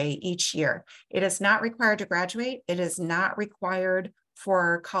school day each year. It is not required to graduate. It is not required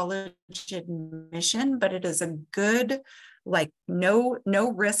for college admission, but it is a good,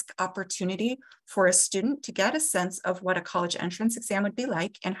 no risk opportunity for a student to get a sense of what a college entrance exam would be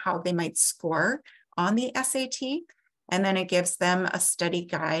like and how they might score on the SAT. And then it gives them a study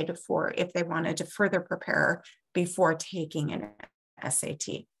guide for if they wanted to further prepare before taking an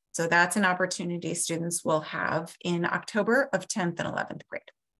SAT. So that's an opportunity students will have in October of 10th and 11th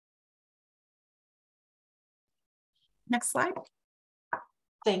grade. Next slide.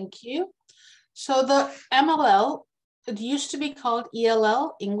 Thank you. So the MLL, it used to be called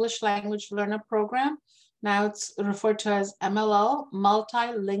ELL, English Language Learner Program. Now it's referred to as MLL,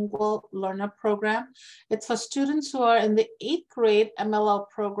 Multilingual Learner Program. It's for students who are in the 8th grade MLL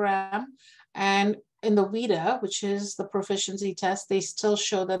program, and in the WIDA, which is the proficiency test, they still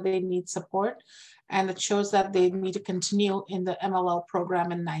show that they need support, and it shows that they need to continue in the MLL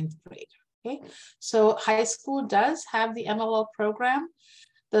program in 9th grade. Okay, so high school does have the MLL program.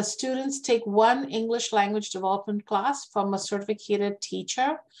 The students take one English language development class from a certificated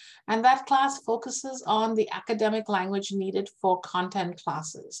teacher, and that class focuses on the academic language needed for content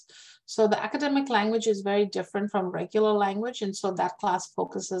classes. So the academic language is very different from regular language, and so that class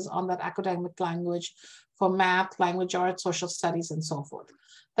focuses on that academic language for math, language arts, social studies, and so forth.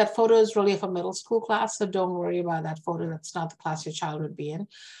 That photo is really of a middle school class, so don't worry about that photo. That's not the class your child would be in.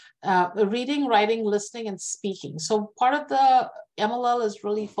 Reading, writing, listening, and speaking. So part of the MLL is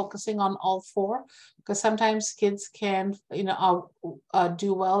really focusing on all four, because sometimes kids can,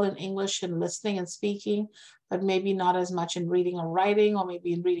 do well in English and listening and speaking, but maybe not as much in reading or writing, or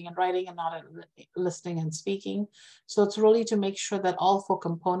maybe in reading and writing and not in listening and speaking. So it's really to make sure that all four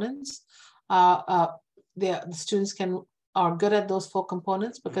components, the students are good at those four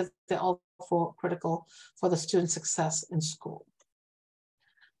components, because they're all four critical for the student's success in school.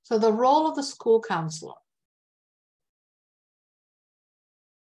 So the role of the school counselor.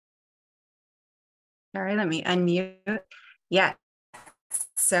 Sorry, let me unmute. Yeah.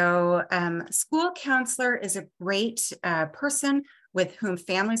 So school counselor is a great person with whom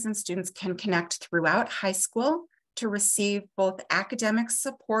families and students can connect throughout high school to receive both academic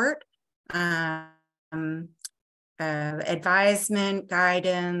support, advisement,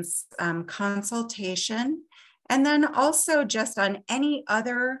 guidance, consultation, and then also just on any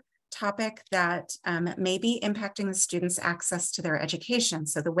other topic that may be impacting the students' access to their education.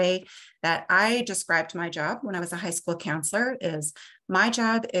 So the way that I described my job when I was a high school counselor is, my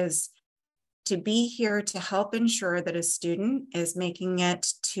job is to be here to help ensure that a student is making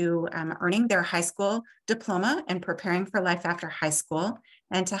it to earning their high school diploma and preparing for life after high school,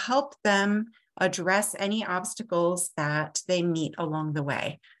 and to help them address any obstacles that they meet along the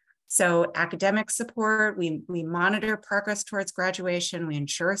way. So academic support, we monitor progress towards graduation, we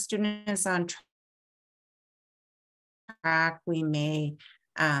ensure a student is on track, we may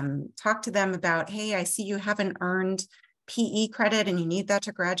talk to them about, hey, I see you haven't earned PE credit and you need that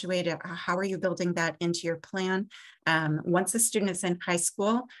to graduate. How are you building that into your plan? Once a student is in high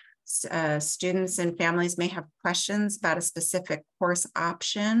school, students and families may have questions about a specific course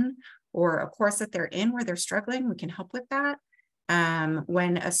option or a course that they're in where they're struggling. We can help with that.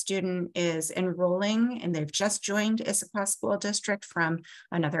 When a student is enrolling and they've just joined Issaquah School District from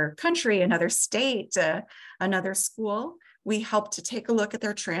another country, another state, another school, we help to take a look at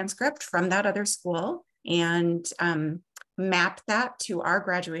their transcript from that other school and map that to our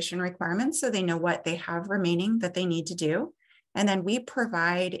graduation requirements so they know what they have remaining that they need to do. And then we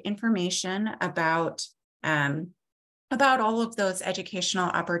provide information about all of those educational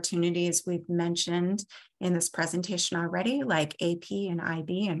opportunities we've mentioned in this presentation already, like AP and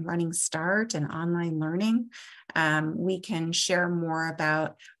IB and Running Start and online learning. We can share more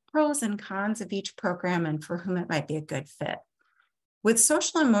about pros and cons of each program and for whom it might be a good fit. With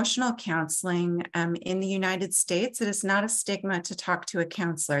social emotional counseling in the United States, it is not a stigma to talk to a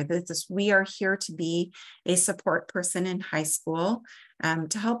counselor. We are here to be a support person in high school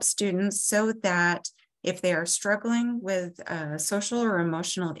to help students so that if they are struggling with social or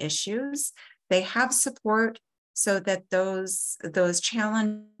emotional issues, they have support so that those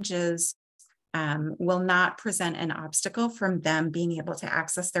challenges will not present an obstacle from them being able to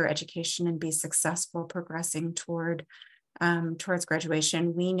access their education and be successful progressing towards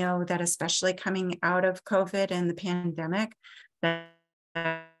graduation. We know that especially coming out of COVID and the pandemic, that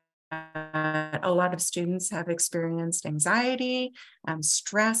a lot of students have experienced anxiety,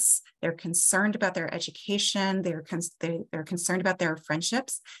 stress. They're concerned about their education. They're concerned about their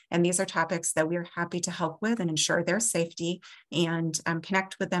friendships. And these are topics that we're happy to help with and ensure their safety and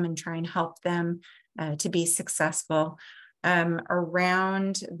connect with them and try and help them to be successful.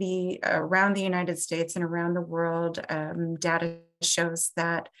 Around the United States and around the world, data shows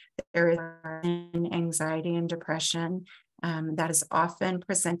that there is anxiety and depression that is often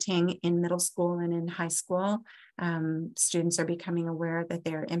presenting in middle school and in high school. Students are becoming aware that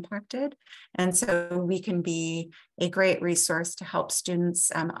they are impacted. And so we can be a great resource to help students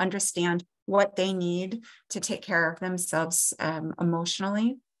understand what they need to take care of themselves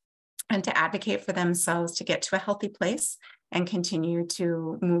emotionally, and to advocate for themselves to get to a healthy place and continue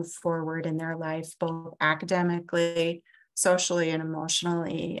to move forward in their life, both academically, socially, and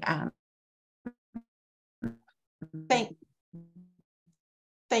emotionally.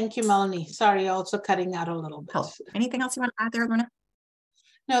 Thank you, Melanie. Sorry, also cutting out a little bit. Anything else you want to add there, Lorna?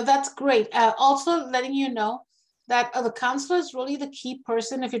 No, that's great. Also letting you know that the counselor is really the key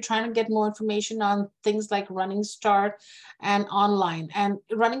person if you're trying to get more information on things like Running Start and online. And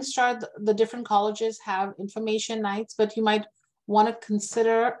Running Start, the different colleges have information nights, but you might want to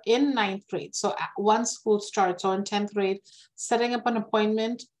consider in 9th grade. So once school starts, or in 10th grade, setting up an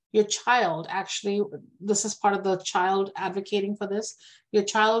appointment. Your child, actually, this is part of the child advocating for this. Your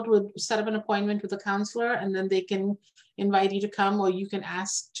child would set up an appointment with a counselor, and then they can, invite you to come, or you can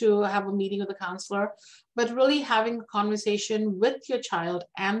ask to have a meeting with the counselor, but really having a conversation with your child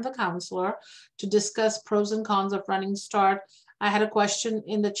and the counselor to discuss pros and cons of Running Start. I had a question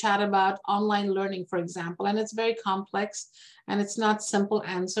in the chat about online learning, for example, and it's very complex and it's not simple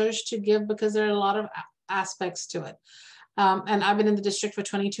answers to give because there are a lot of aspects to it. And I've been in the district for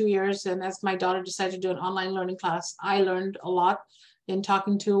 22 years. And as my daughter decided to do an online learning class, I learned a lot in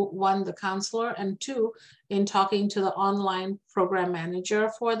talking to, one, the counselor, and two, in talking to the online program manager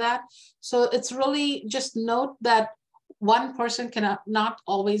for that. So it's really just note that one person cannot not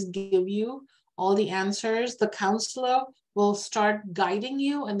always give you all the answers. The counselor will start guiding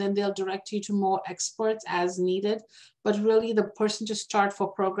you, and then they'll direct you to more experts as needed. But really the person to start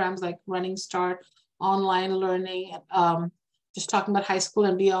for programs like Running Start, online learning, just talking about high school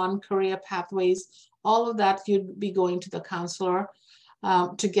and beyond, career pathways, all of that, you'd be going to the counselor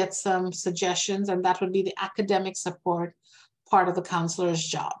to get some suggestions, and that would be the academic support part of the counselor's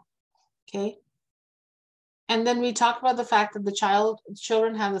job, okay? And then we talked about the fact that the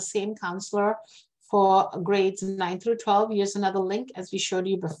children have the same counselor for grades 9 through 12. Here's another link as we showed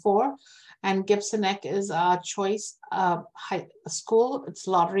you before. And Gibson Neck is our choice high school. It's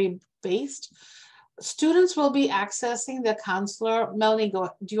lottery based. Students will be accessing their counselor. Melanie, do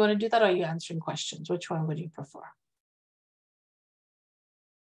you want to do that, or are you answering questions? Which one would you prefer?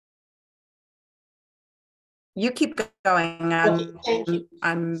 You keep going. Okay, thank you.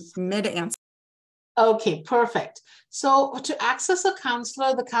 I'm mid-answer. Okay, perfect. So to access a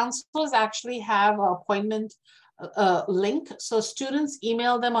counselor, the counselors actually have an appointment link. So students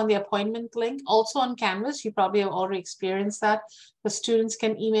email them on the appointment link. Also on Canvas, you probably have already experienced that. The students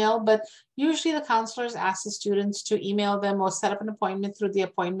can email, but usually the counselors ask the students to email them or set up an appointment through the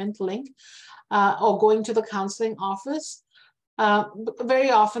appointment link or going to the counseling office.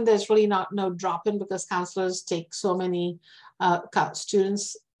 Very often there's really no drop-in because counselors take so many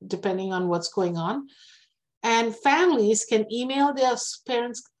students depending on what's going on. And families can email their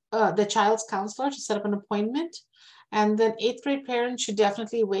parents, the child's counselor to set up an appointment. And then 8th grade parents should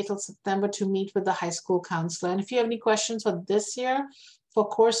definitely wait till September to meet with the high school counselor. And if you have any questions for this year, for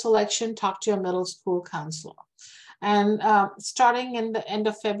course selection, talk to your middle school counselor. And starting in the end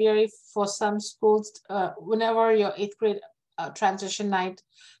of February for some schools, whenever your 8th grade transition night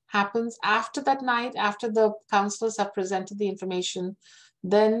happens, after that night, after the counselors have presented the information,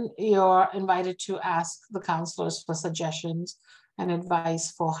 then you're invited to ask the counselors for suggestions and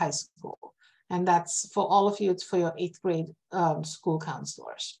advice for high school. And that's for all of you, it's for your 8th grade school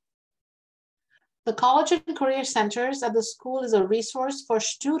counselors. The College and Career Centers at the school is a resource for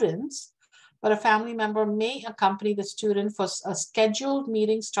students, but a family member may accompany the student for a scheduled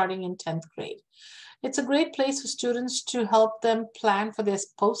meeting starting in 10th grade. It's a great place for students to help them plan for their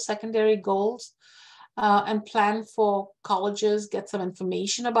post-secondary goals and plan for colleges, get some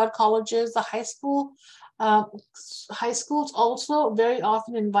information about colleges. The high schools also very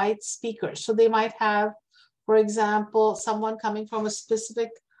often invite speakers. So they might have, for example, someone coming from a specific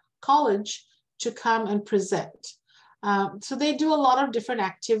college to come and present. So they do a lot of different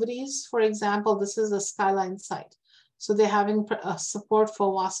activities. For example, this is a Skyline site. So they're having support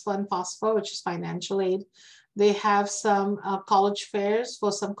for WASFA and FOSFA, which is financial aid. They have some college fairs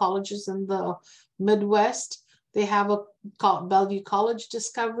for some colleges in the Midwest. They have a Bellevue College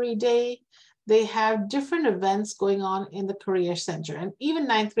Discovery Day. They have different events going on in the Career Center, and even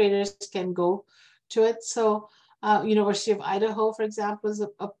 9th graders can go to it. So University of Idaho, for example, is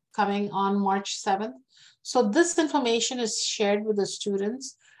coming on March 7th. So this information is shared with the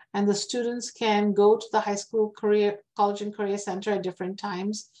students, and the students can go to the high school college and career center at different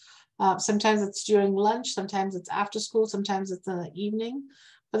times. Sometimes it's during lunch, sometimes it's after school, sometimes it's in the evening.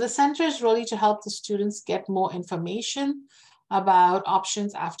 But the center is really to help the students get more information about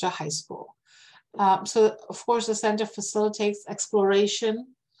options after high school. So of course, the center facilitates exploration,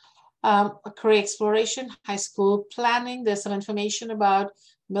 career exploration, high school planning. There's some information about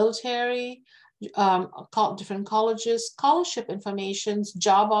military, different colleges, scholarship information,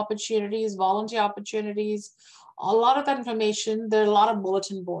 job opportunities, volunteer opportunities, a lot of that information. There are a lot of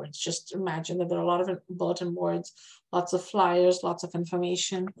bulletin boards. Just imagine that there are a lot of bulletin boards, lots of flyers, lots of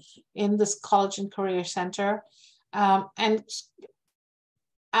information in this College and Career Center. And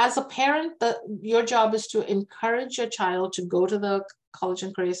as a parent, your job is to encourage your child to go to the College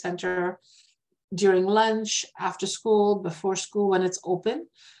and Career Center during lunch, after school, before school, when it's open.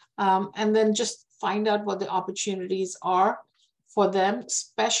 And then just find out what the opportunities are for them,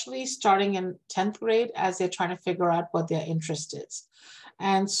 especially starting in 10th grade as they're trying to figure out what their interest is.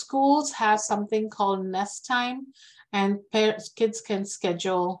 And schools have something called nest time, and kids can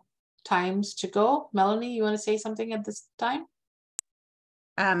schedule times to go. Melanie, you want to say something at this time?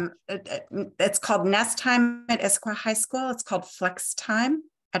 It's called Nest Time at Issaquah High School. It's called Flex Time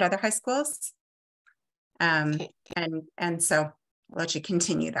at other high schools. Okay. And so I'll let you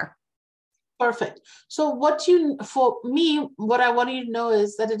continue there. Perfect. So for me, what I want you to know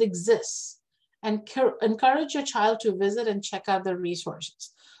is that it exists, and encourage your child to visit and check out the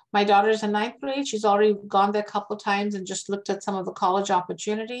resources. My daughter's in 9th grade. She's already gone there a couple of times and just looked at some of the college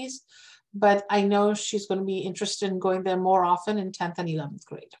opportunities, but I know she's going to be interested in going there more often in 10th and 11th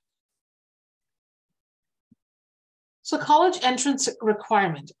grade. So college entrance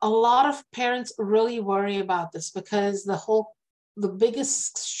requirement. A lot of parents really worry about this because the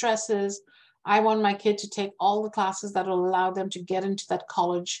biggest stress is, I want my kid to take all the classes that will allow them to get into that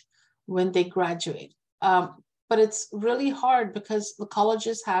college when they graduate. But it's really hard because the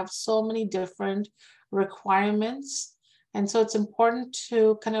colleges have so many different requirements. And so it's important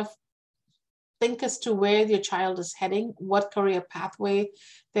to kind of think as to where your child is heading, what career pathway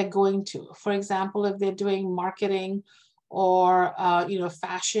they're going to. For example, if they're doing marketing or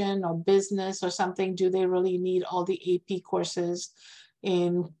fashion or business or something, do they really need all the AP courses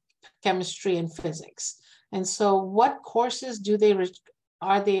in chemistry and physics? And so what courses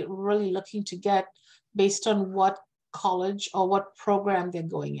are they really looking to get based on what college or what program they're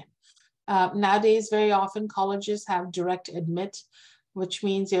going in? Nowadays, very often colleges have direct admit, which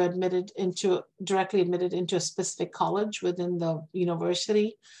means you're directly admitted into a specific college within the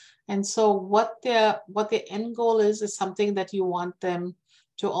university. And so what their end goal is something that you want them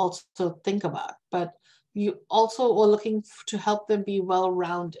to also think about. But you also are looking to help them be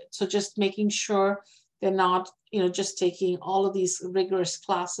well-rounded. So just making sure they're not, just taking all of these rigorous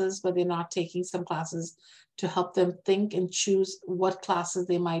classes, but they're not taking some classes to help them think and choose what classes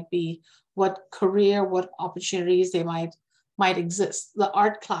they might be, what opportunities they might exist. The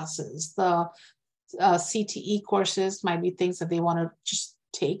art classes, the CTE courses might be things that they want to just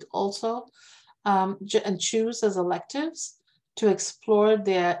take also, and choose as electives to explore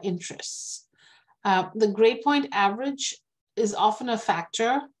their interests. The grade point average is often a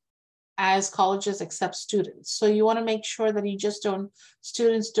factor as colleges accept students. So you want to make sure that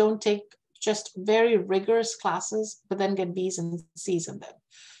students don't take just very rigorous classes, but then get B's and C's in them.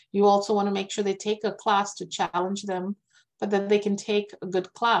 You also want to make sure they take a class to challenge them, but that they can take a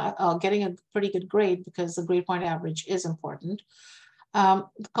good class, getting a pretty good grade, because the grade point average is important.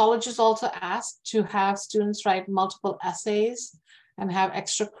 Colleges also ask to have students write multiple essays and have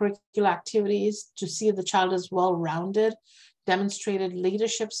extracurricular activities to see if the child is well-rounded, demonstrated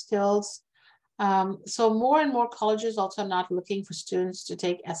leadership skills. So more and more colleges also are not looking for students to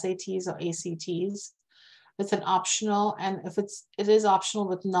take SATs or ACTs. It's an optional, and if it is optional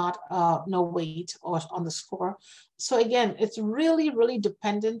with no weight or on the score. So again, it's really, really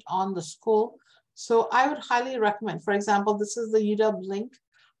dependent on the school. So I would highly recommend, for example, this is the UW link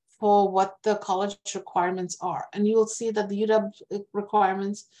for what the college requirements are. And you will see that the UW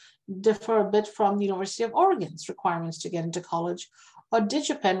requirements differ a bit from the University of Oregon's requirements to get into college, or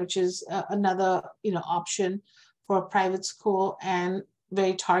DigiPen, which is another option for a private school and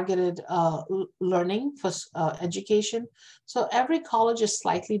very targeted learning for education. So every college is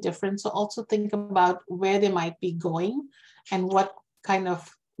slightly different. So also think about where they might be going and what kind of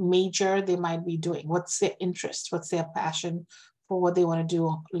major they might be doing. What's their interest? What's their passion for what they want to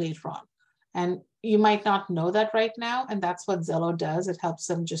do later on? And you might not know that right now. And that's what Zello does. It helps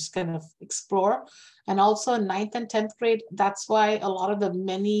them just kind of explore. And also in 9th and 10th grade, that's why a lot of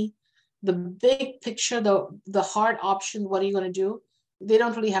the big picture, the hard option, what are you going to do? They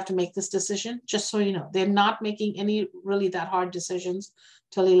don't really have to make this decision, just so you know. They're not making any really that hard decisions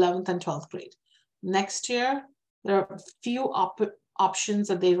till 11th and 12th grade. Next year, there are a few options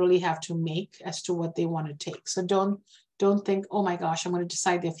that they really have to make as to what they want to take. So don't think, oh my gosh, I'm going to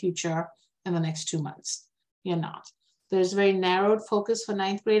decide their future in the next 2 months. You're not. There's very narrowed focus for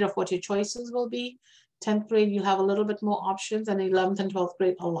 9th grade of what your choices will be. 10th grade, you have a little bit more options, and 11th and 12th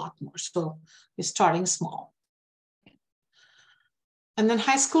grade, a lot more. So you're starting small. And then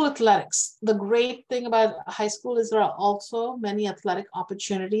high school athletics. The great thing about high school is there are also many athletic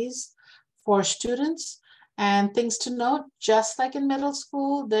opportunities for students. And things to note, just like in middle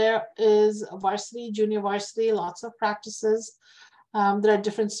school, there is varsity, junior varsity, lots of practices. There are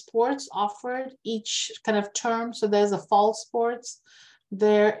different sports offered each kind of term. So there's a fall sports.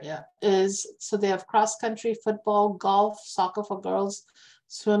 They have cross country, football, golf, soccer for girls,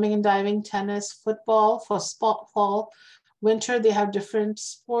 swimming and diving, tennis, football for fall. Winter, they have different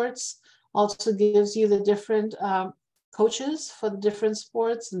sports. Also gives you the different coaches for the different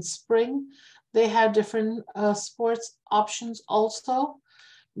sports. In spring, they have different sports options also.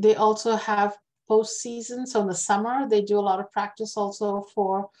 They also have postseason. So in the summer, they do a lot of practice also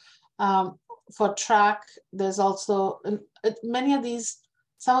for track. There's also many of these,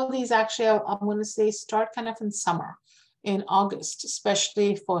 some of these actually, I'm going to say start kind of in summer, in August,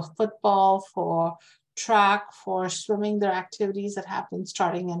 especially for football, for track, for swimming. There are activities that happen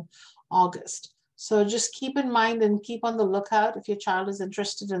starting in August. So just keep in mind and keep on the lookout if your child is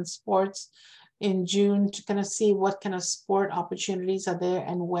interested in sports in June to kind of see what kind of sport opportunities are there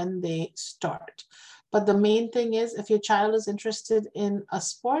and when they start. But the main thing is, if your child is interested in a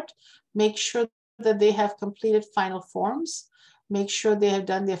sport, make sure that they have completed final forms, make sure they have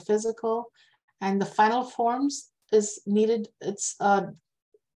done their physical, and the final forms is needed. It's a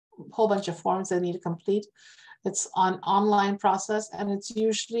whole bunch of forms they need to complete. It's an online process, and it's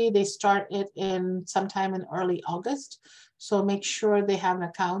usually they start it in sometime in early August. So make sure they have an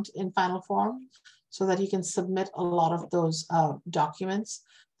account in Final Form so that you can submit a lot of those documents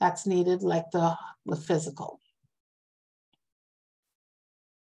that's needed, like the physical.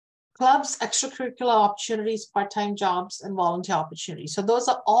 Clubs, extracurricular opportunities, part-time jobs, and volunteer opportunities. So those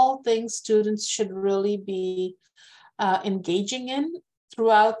are all things students should really be engaging in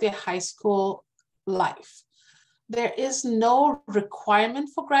throughout their high school life. There is no requirement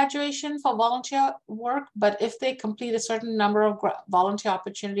for graduation for volunteer work, but if they complete a certain number of volunteer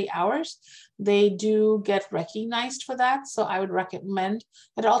opportunity hours, they do get recognized for that. So I would recommend.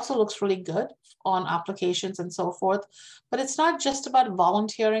 It also looks really good on applications and so forth, but it's not just about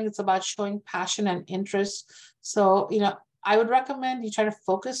volunteering, it's about showing passion and interest. So, you know, I would recommend you try to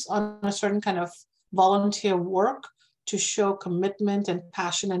focus on a certain kind of volunteer work to show commitment and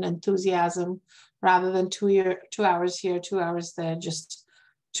passion and enthusiasm, rather than 2 hours here, 2 hours there, just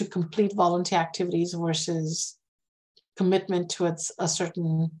to complete volunteer activities versus commitment to a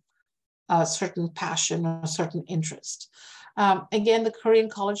certain passion or a certain interest. Again, the Korean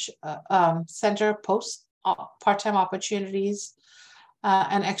College Center posts part-time opportunities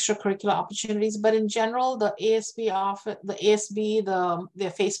and extracurricular opportunities, but in general, the ASB office, their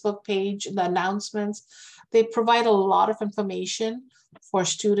Facebook page, the announcements, they provide a lot of information for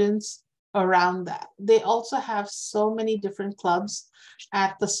students around that. They also have so many different clubs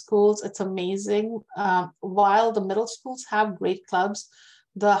at the schools. It's amazing. While the middle schools have great clubs,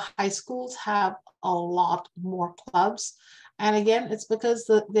 the high schools have a lot more clubs. And again, it's because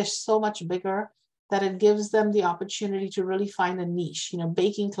they're so much bigger that it gives them the opportunity to really find a niche. You know,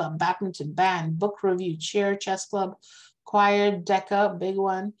 baking club, badminton, band, book review, cheer, chess club, choir, DECA, big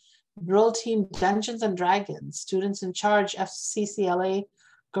one, drill team, Dungeons and Dragons, students in charge, FCCLA,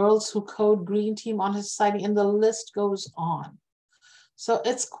 Girls Who Code, Green Team, Honor Society, and the list goes on. So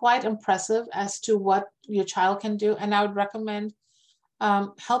it's quite impressive as to what your child can do. And I would recommend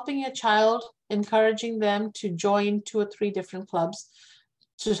helping your child, encouraging them to join 2 or 3 different clubs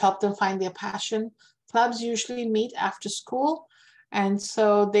to help them find their passion. Clubs usually meet after school, and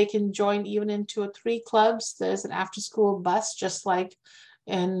so they can join even in 2 or 3 clubs. There's an after-school bus, just like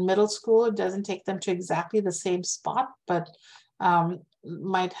in middle school. It doesn't take them to exactly the same spot, but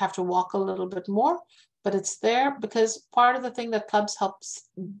might have to walk a little bit more, but it's there because part of the thing that clubs helps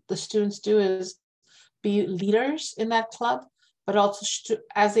the students do is be leaders in that club, but also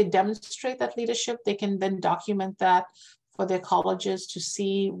as they demonstrate that leadership, they can then document that for their colleges to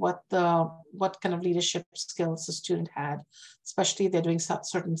see what kind of leadership skills the student had, especially if they're doing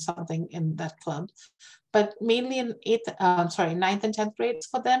something in that club. But mainly in 9th and 10th grades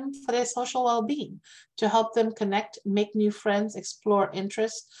for them, for their social well-being, to help them connect, make new friends, explore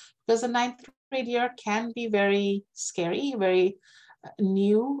interests, because the 9th grade year can be very scary, very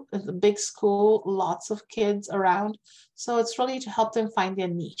new, the big school, lots of kids around. So it's really to help them find their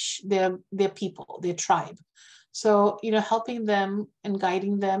niche, their people, their tribe. So, you know, helping them and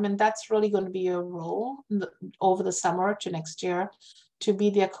guiding them, and that's really going to be your role over the summer to next year, to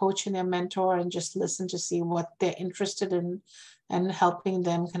be their coach and their mentor and just listen to see what they're interested in and helping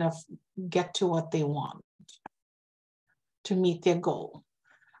them kind of get to what they want to meet their goal.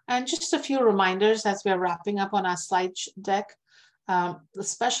 And just a few reminders as we're wrapping up on our slide deck. The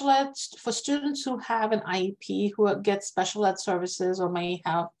special ed, for students who have an IEP, who get special ed services or may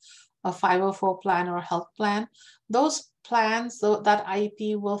have a 504 plan or a health plan, those plans, that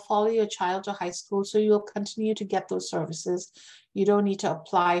IEP will follow your child to high school, so you'll continue to get those services. You don't need to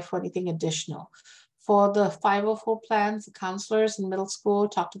apply for anything additional. For the 504 plans, the counselors in middle school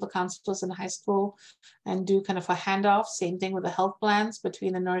talk to the counselors in high school and do kind of a handoff. Same thing with the health plans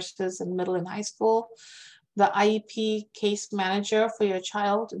between the nurses in middle and high school. The IEP case manager for your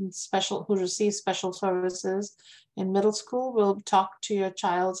child who receives special services in middle school will talk to your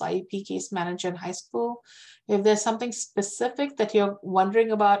child's IEP case manager in high school. If there's something specific that you're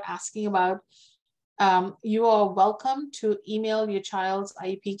wondering about, asking about, you are welcome to email your child's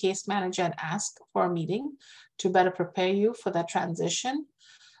IEP case manager and ask for a meeting to better prepare you for that transition.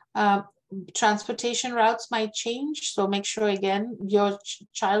 Transportation routes might change, so make sure, again, your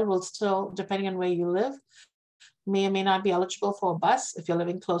child will still, depending on where you live, may or may not be eligible for a bus if you're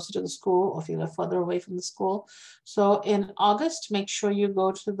living closer to the school or if you live further away from the school. So in August, make sure you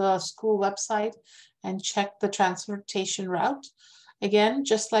go to the school website and check the transportation route. Again,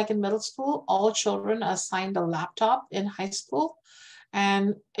 just like in middle school, all children are assigned a laptop in high school.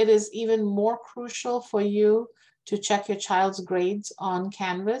 And it is even more crucial for you to check your child's grades on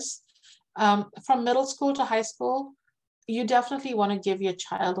Canvas. From middle school to high school, you definitely want to give your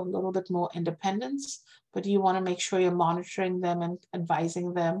child a little bit more independence, but you want to make sure you're monitoring them and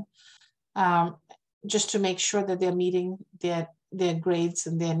advising them just to make sure that they're meeting their grades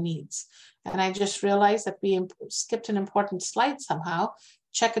and their needs. And I just realized that we skipped an important slide somehow.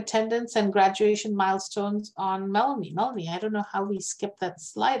 Check attendance and graduation milestones on Melanie. Melanie, I don't know how we skipped that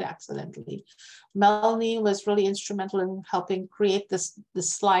slide accidentally. Melanie was really instrumental in helping create this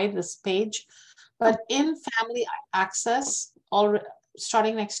slide, this page. But in Family Access,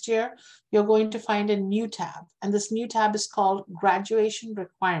 starting next year, you're going to find a new tab. And this new tab is called Graduation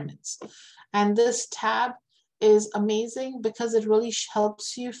Requirements. And this tab is amazing because it really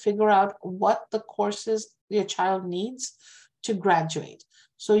helps you figure out what the courses your child needs to graduate.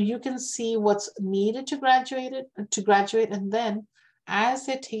 So you can see what's needed to graduate, and then as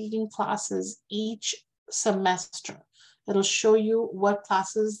they're taking classes each semester, it'll show you what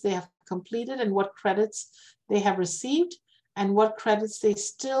classes they have completed and what credits they have received and what credits they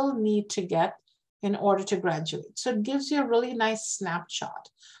still need to get in order to graduate. So it gives you a really nice snapshot.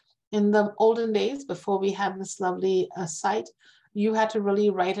 In the olden days, before we had this lovely site, you had to really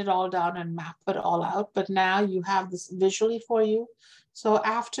write it all down and map it all out. But now you have this visually for you. So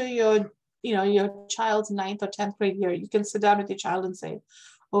after your child's 9th or 10th grade year, you can sit down with your child and say,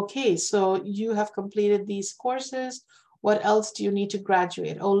 okay, so you have completed these courses. What else do you need to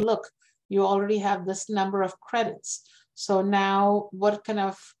graduate? Oh, look, you already have this number of credits. So now what kind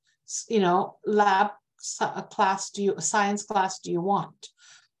of, lab class science class do you want?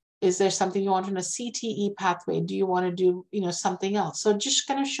 Is there something you want in a CTE pathway? Do you want to do, something else? So it just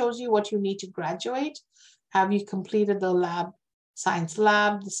kind of shows you what you need to graduate. Have you completed the science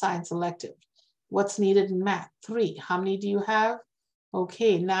lab, the science elective? What's needed in math? 3. How many do you have?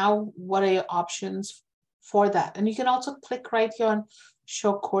 Okay, now what are your options for that? And you can also click right here on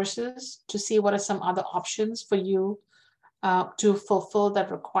show courses to see what are some other options for you to fulfill that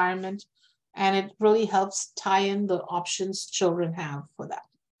requirement. And it really helps tie in the options children have for that.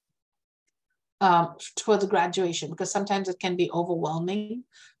 Towards graduation, because sometimes it can be overwhelming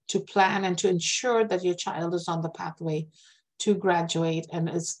to plan and to ensure that your child is on the pathway to graduate and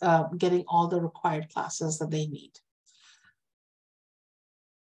is getting all the required classes that they need.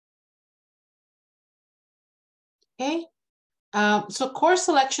 Okay, so course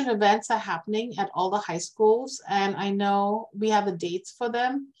selection events are happening at all the high schools, and I know we have the dates for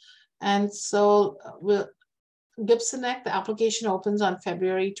them. And so Gibson Neck, the application opens on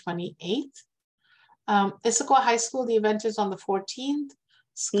February 28th. Issaquah High School, the event is on the 14th.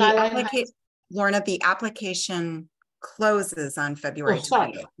 Lorna, the application closes on February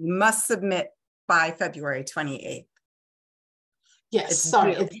 28th. You must submit by February 28th. Yes,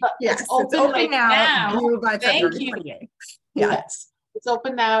 it's open right now. Due by Thank February you. 28th. Yeah. Yes, it's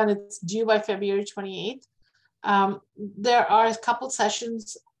open now and it's due by February 28th. There are a couple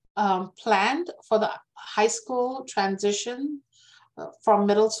sessions planned for the high school transition from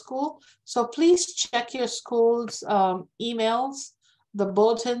middle school. So please check your school's emails, the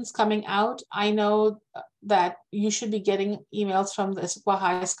bulletins coming out. I know that you should be getting emails from the Issaquah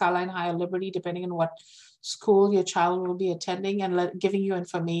High, Skyline High, or Liberty, depending on what school your child will be attending, and giving you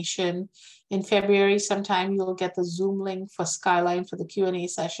information. In February, sometime you'll get the Zoom link for Skyline for the Q&A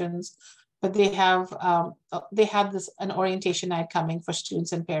sessions. But they have an orientation night coming for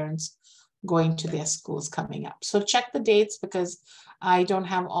students and parents going to their schools coming up. So check the dates, because I don't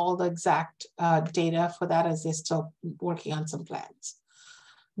have all the exact data for that, as they're still working on some plans.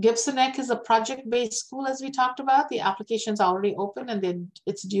 Gibson Neck is a project-based school, as we talked about. The application's already open and then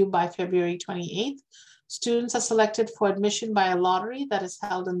it's due by February 28th. Students are selected for admission by a lottery that is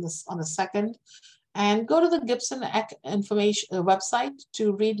held on the 2nd. And go to the Gibson Neck information website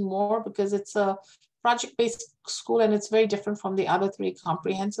to read more, because it's a project-based school, and it's very different from the other 3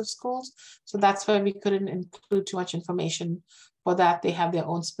 comprehensive schools. So that's why we couldn't include too much information for that. They have their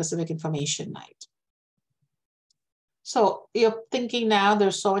own specific information night. So you're thinking now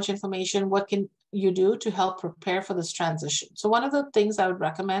there's so much information, what can you do to help prepare for this transition? So one of the things I would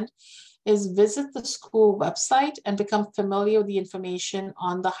recommend is visit the school website and become familiar with the information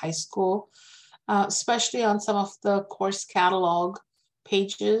on the high school, especially on some of the course catalog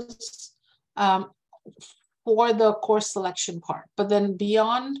pages for the course selection part. But then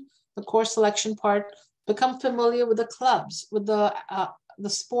beyond the course selection part, become familiar with the clubs, with the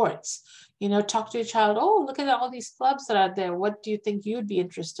sports. You know, talk to your child, oh, look at all these clubs that are there. What do you think you'd be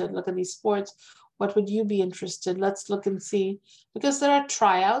interested? Look at these sports. What would you be interested? Let's look and see, because there are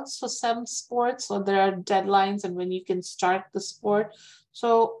tryouts for some sports, or there are deadlines and when you can start the sport.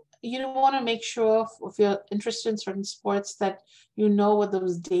 So you want to make sure if you're interested in certain sports that you know what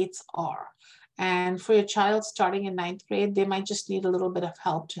those dates are. And for your child starting in 9th grade, they might just need a little bit of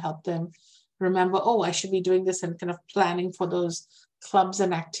help to help them remember, oh, I should be doing this, and kind of planning for those clubs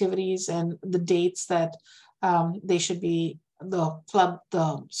and activities and the dates that they should be, the club,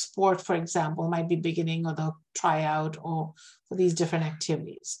 the sport, for example, might be beginning, or the tryout, or for these different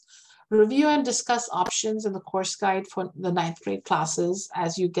activities. Review and discuss options in the course guide for the 9th grade classes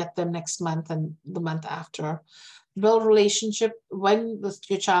as you get them next month and the month after. Build relationship when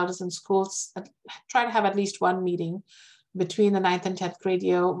your child is in schools. Try to have at least one meeting between the 9th and 10th grade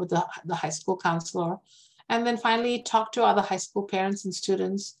year with the high school counselor. And then finally, talk to other high school parents and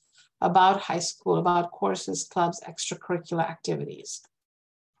students about high school, about courses, clubs, extracurricular activities.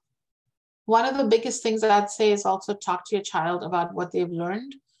 One of the biggest things that I'd say is also talk to your child about what they've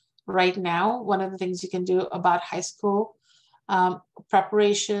learned right now. One of the things you can do about high school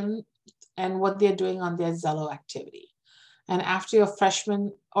preparation and what they're doing on their Zello activity. And after your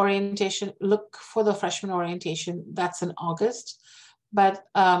freshman orientation, look for the freshman orientation. That's in August, but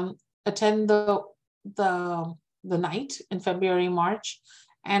attend the night in February, March,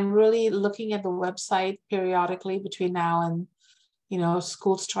 and really looking at the website periodically between now and, you know,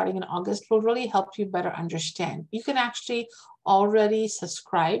 school starting in August will really help you better understand. You can actually already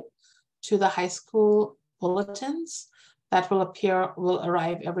subscribe to the high school bulletins that will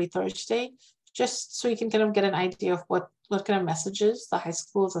arrive every Thursday, just so you can kind of get an idea of what kind of messages the high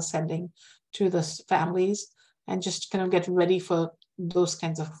schools are sending to the families, and just kind of get ready for those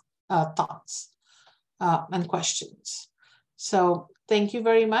kinds of thoughts and questions. So thank you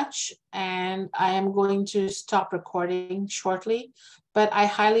very much. And I am going to stop recording shortly, but I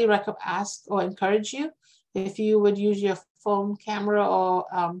highly ask or encourage you, if you would use your phone camera, or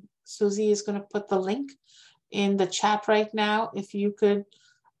Susie is going to put the link in the chat right now. If you could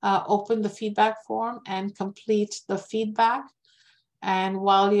open the feedback form and complete the feedback. And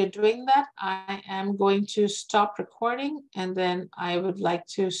while you're doing that, I am going to stop recording, and then I would like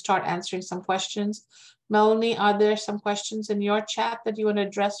to start answering some questions. Melanie, are there some questions in your chat that you want to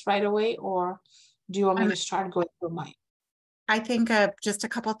address right away, or do you want me to start going through mine? I think just a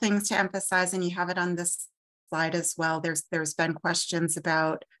couple things to emphasize, and you have it on this slide as well. There's been questions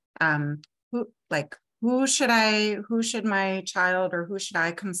about who should my child, or who should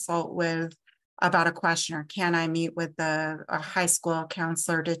I consult with about a question, or can I meet with a high school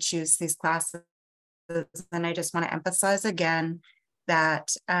counselor to choose these classes? And I just want to emphasize again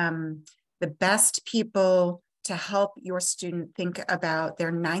that the best people to help your student think about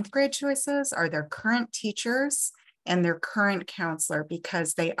their 9th grade choices are their current teachers and their current counselor,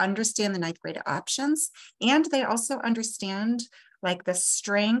 because they understand the 9th grade options, and they also understand like the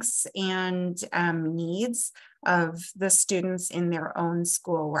strengths and needs of the students in their own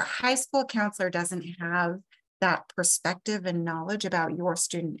school, where a high school counselor doesn't have that perspective and knowledge about your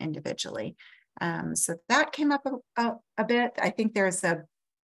student individually. So that came up a bit. I think there's a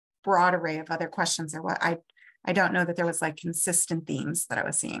broad array of other questions, or what I don't know that there was like consistent themes that I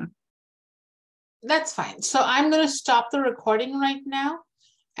was seeing. That's fine. So I'm going to stop the recording right now,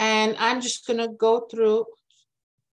 and I'm just going to go through